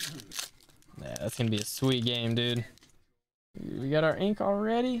 that's gonna be a sweet game, dude. We got our ink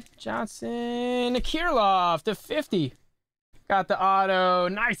already. Johnson, Kirilov to 50. Got the auto.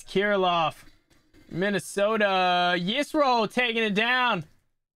 Nice Kirilov. Minnesota. Yisro taking it down.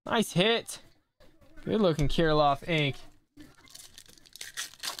 Nice hit. Good looking Kirilov ink.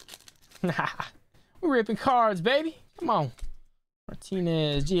 We're ripping cards, baby. Come on.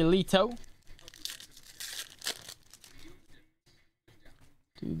 Martinez, Giolito.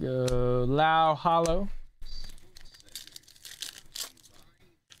 Dugo, Lau, Hollow.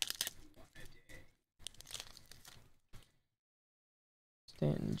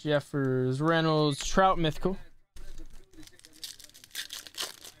 Stanton, Jeffers, Reynolds, Trout Mythical.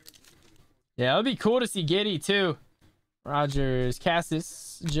 Yeah, it would be cool to see Giddy too. Rogers,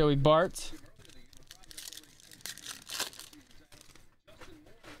 Cassis, Joey Bart.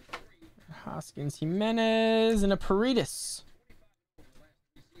 Hoskins, Jimenez, and a Paredes.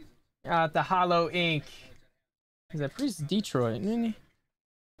 Got the hollow ink. Is that Paredes? Detroit, isn't he?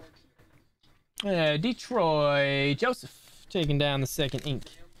 Yeah, Detroit. Joseph taking down the second ink.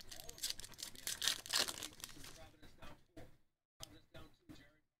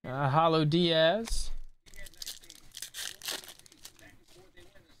 Hollow Diaz.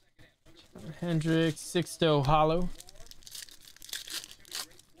 Hendricks, Sixto Hollow.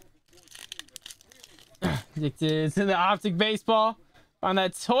 Addicted to the optic baseball. On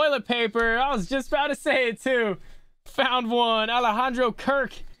that toilet paper. I was just about to say it too. Found one. Alejandro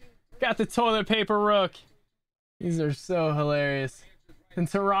Kirk got the toilet paper rook. These are so hilarious. And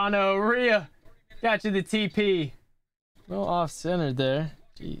Toronto, Rhea got you the TP. A little off-centered there.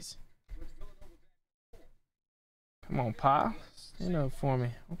 Jeez. Come on, Pa. Stand up for me.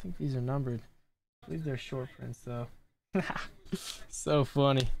 I don't think these are numbered. I believe they're short prints, though. So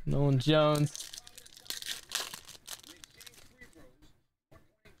funny. Nolan Jones.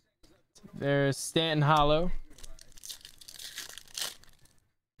 There's Stanton Hollow.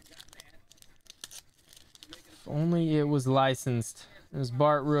 If only it was licensed. There's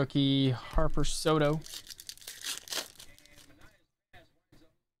Bart rookie, Harper Soto.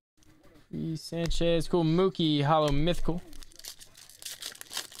 Sanchez, cool. Mookie, Hollow Mythical.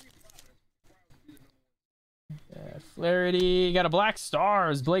 Flaherty, got a Black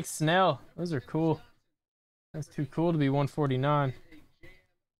Stars, Blake Snell. Those are cool. That's too cool to be 149.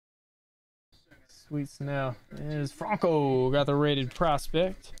 Sweet Snell. There's Franco, got the rated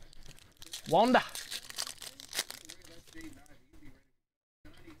prospect. Wanda.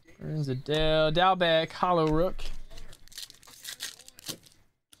 There's Adele, Dalbeck, Hollow Rook.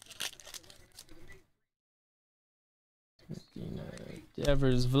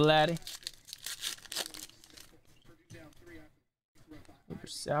 Devers, Vladdy.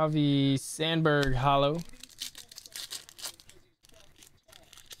 Salvi, Sandberg, Hollow.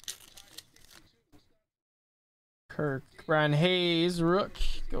 Kirk, Brian Hayes, Rook,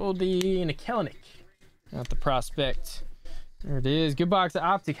 Goldie, and a Kellenic. Not the prospect. There it is. Good box of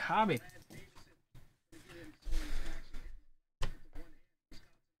Optic Hobby.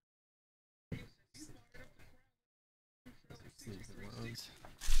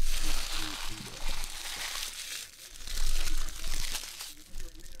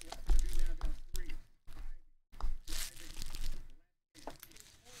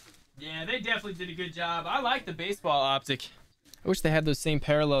 Yeah, they definitely did a good job. I like the baseball optic. I wish they had those same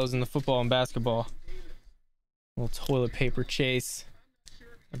parallels in the football and basketball. Little toilet paper chase.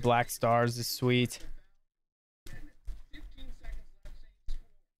 The Black Stars is sweet.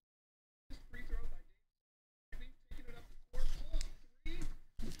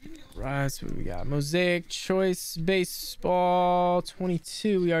 Right, so what we got? Mosaic Choice Baseball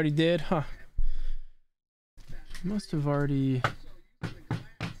 22. We already did, huh? Must have already...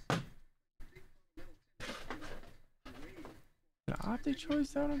 Optic Choice,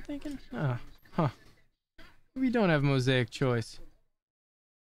 is that what I'm thinking? Ah, huh. We don't have Mosaic Choice.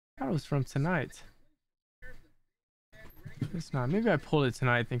 That was from tonight. It's not. Maybe I pulled it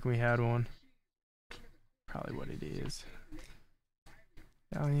tonight thinking we had one. Probably what it is.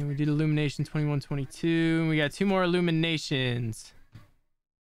 We did Illumination 21-22. We got two more Illuminations.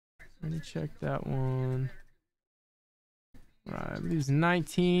 Let me check that one. Right, I believe it's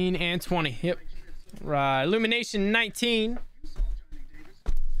 19 and 20. Yep. Right, Illumination 19.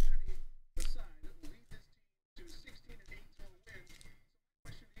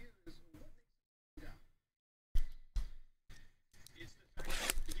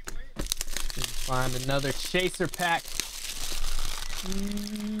 Find another chaser pack.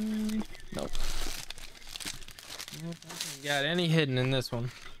 Nope. Nope. Got any hidden in this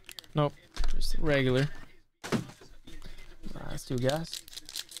one? Nope. Just regular. Let's do, guys.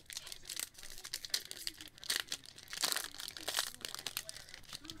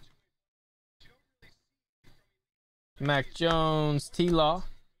 Mac Jones, T-Law.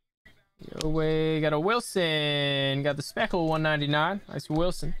 Away, got a Wilson. Got the Speckle 199. Nice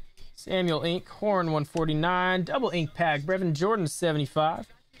Wilson. Samuel Inc. Horn 149. Double ink pack. Brevin Jordan 75.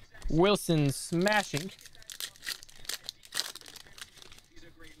 Wilson smashing.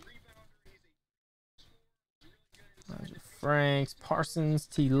 Franks, Parsons,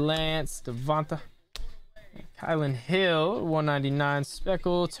 T. Lance, Devonta. Kylan Hill 199.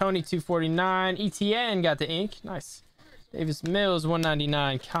 Speckle. Tony 249. ETN got the ink. Nice. Davis Mills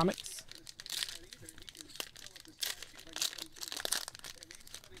 199. Comics.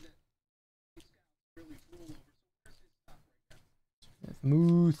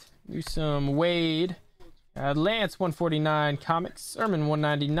 Muth, Newsome, Wade, Lance 149 comics, Sermon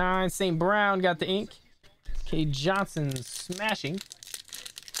 199, St. Brown got the ink, K. Johnson smashing,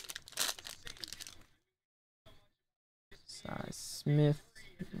 Cy Smith,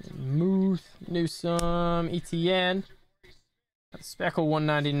 Muth, Newsome, ETN, Speckle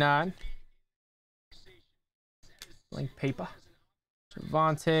 199, blank paper.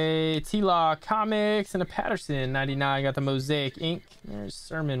 Javante, T-Law Comics, and a Patterson 99. Got the Mosaic ink. There's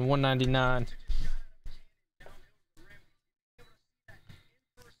Sermon 199.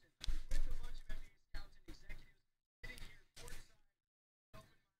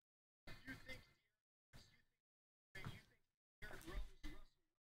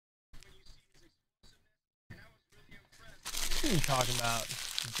 What are you talking about?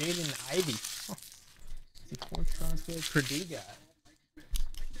 Jaden Ivey. Oh, he's a fourth prospect Purdue guy.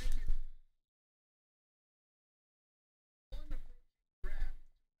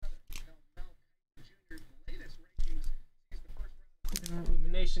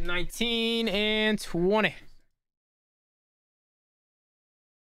 Illumination 19 and 20.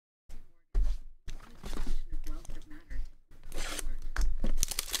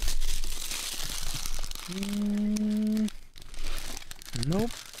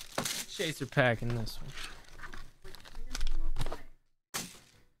 Nope. Chaser pack in this one.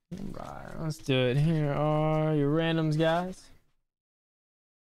 Alright, let's do it. Here are your randoms, guys.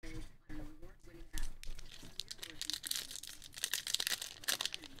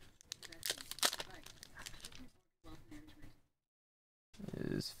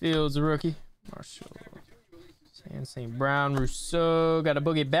 This Fields, a rookie. Marshall. St. Brown, Rousseau. Got a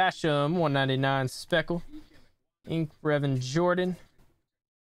Boogie Basham, 199 Speckle. Ink, Brevin Jordan.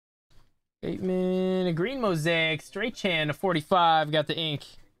 Bateman, a green mosaic. Straight Chan, a 45. Got the ink.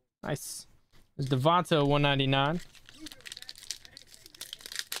 Nice. There's Devonta, 199.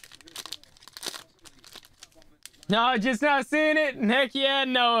 No, just not seeing it. Heck yeah,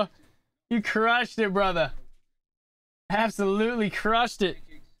 Noah. You crushed it, brother. Absolutely crushed it.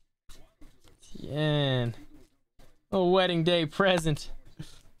 Tien. A wedding day present.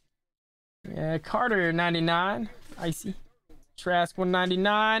 Yeah, Carter 99. Icy. Trask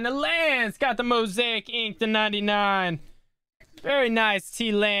 199. Lance got the Mosaic ink to 99. Very nice,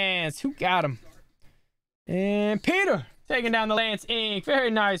 T. Lance. Who got him? And Peter taking down the Lance ink. Very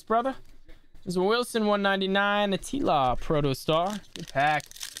nice, brother. There's a Wilson 199. A T-Law Proto Star. Good pack.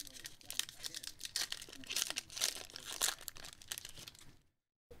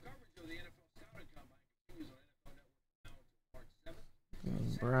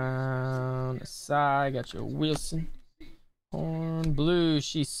 Brown, Asai, got your Wilson. Horn, blue,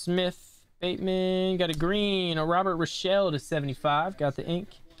 She Smith. Bateman, got a green. A Robert Rochelle to 75, got the ink.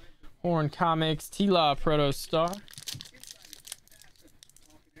 Horn Comics, T-Law Proto Star.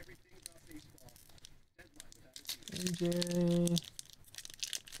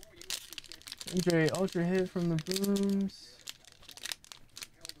 MJ Ultra Hit from the Booms.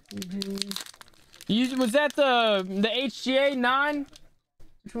 Was that the HGA 9?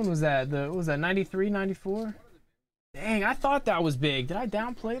 Which one was that? What was that, 93, 94? Dang, I thought that was big. Did I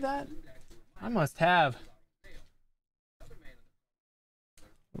downplay that? I must have.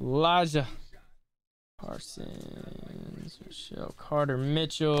 Elijah Parsons, Michelle Carter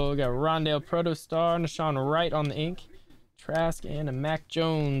Mitchell. Got Rondale Protostar, Nashawn Wright on the ink. Trask and a Mac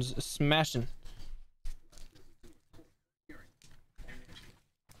Jones smashing.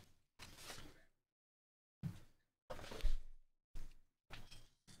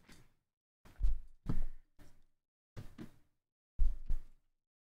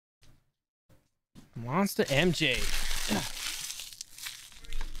 Monster MJ.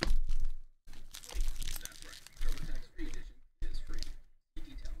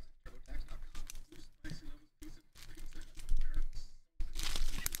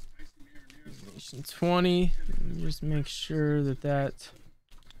 Nation 20. Let me just make sure that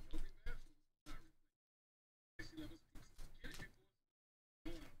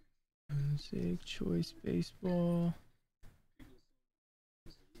Music Choice Baseball.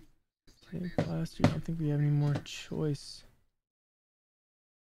 Last year, I don't think we have any more choice.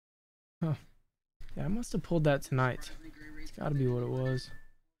 Huh. Yeah, I must have pulled that tonight. It's got to be what it was.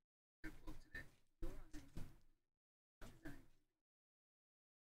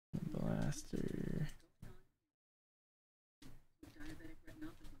 Blaster.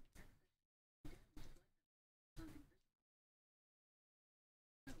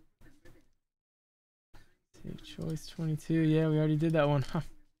 Take choice 22. Yeah, we already did that one. Huh.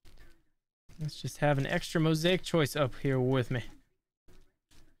 Let's just have an extra mosaic choice up here with me.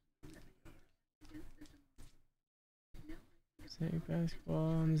 Mosaic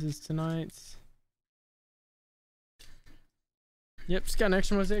basketball. This is tonight's. Yep, just got an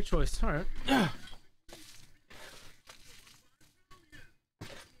extra mosaic choice. All right.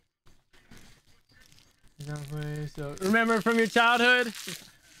 So remember from your childhood?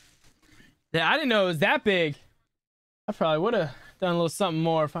 Yeah, I didn't know it was that big. I probably would have done a little something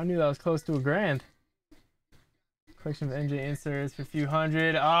more if I knew that was close to $1,000. Collection of NJ inserts for a few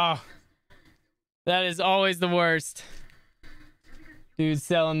hundred. Oh, that is always the worst. Dudes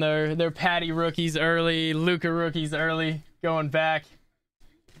selling their Patty rookies early, Luka rookies early, going back.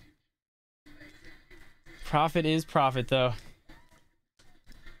 Profit is profit, though.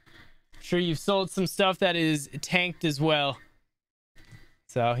 Sure, you've sold some stuff that is tanked as well.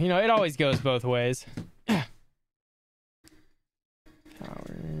 So, you know, it always goes both ways. Power,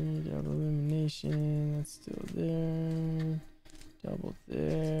 double illumination, that's still there. Double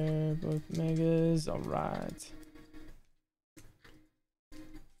there, both megas, all right.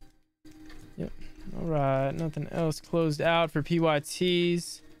 Yep, all right, nothing else closed out for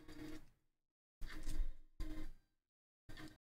PYTs.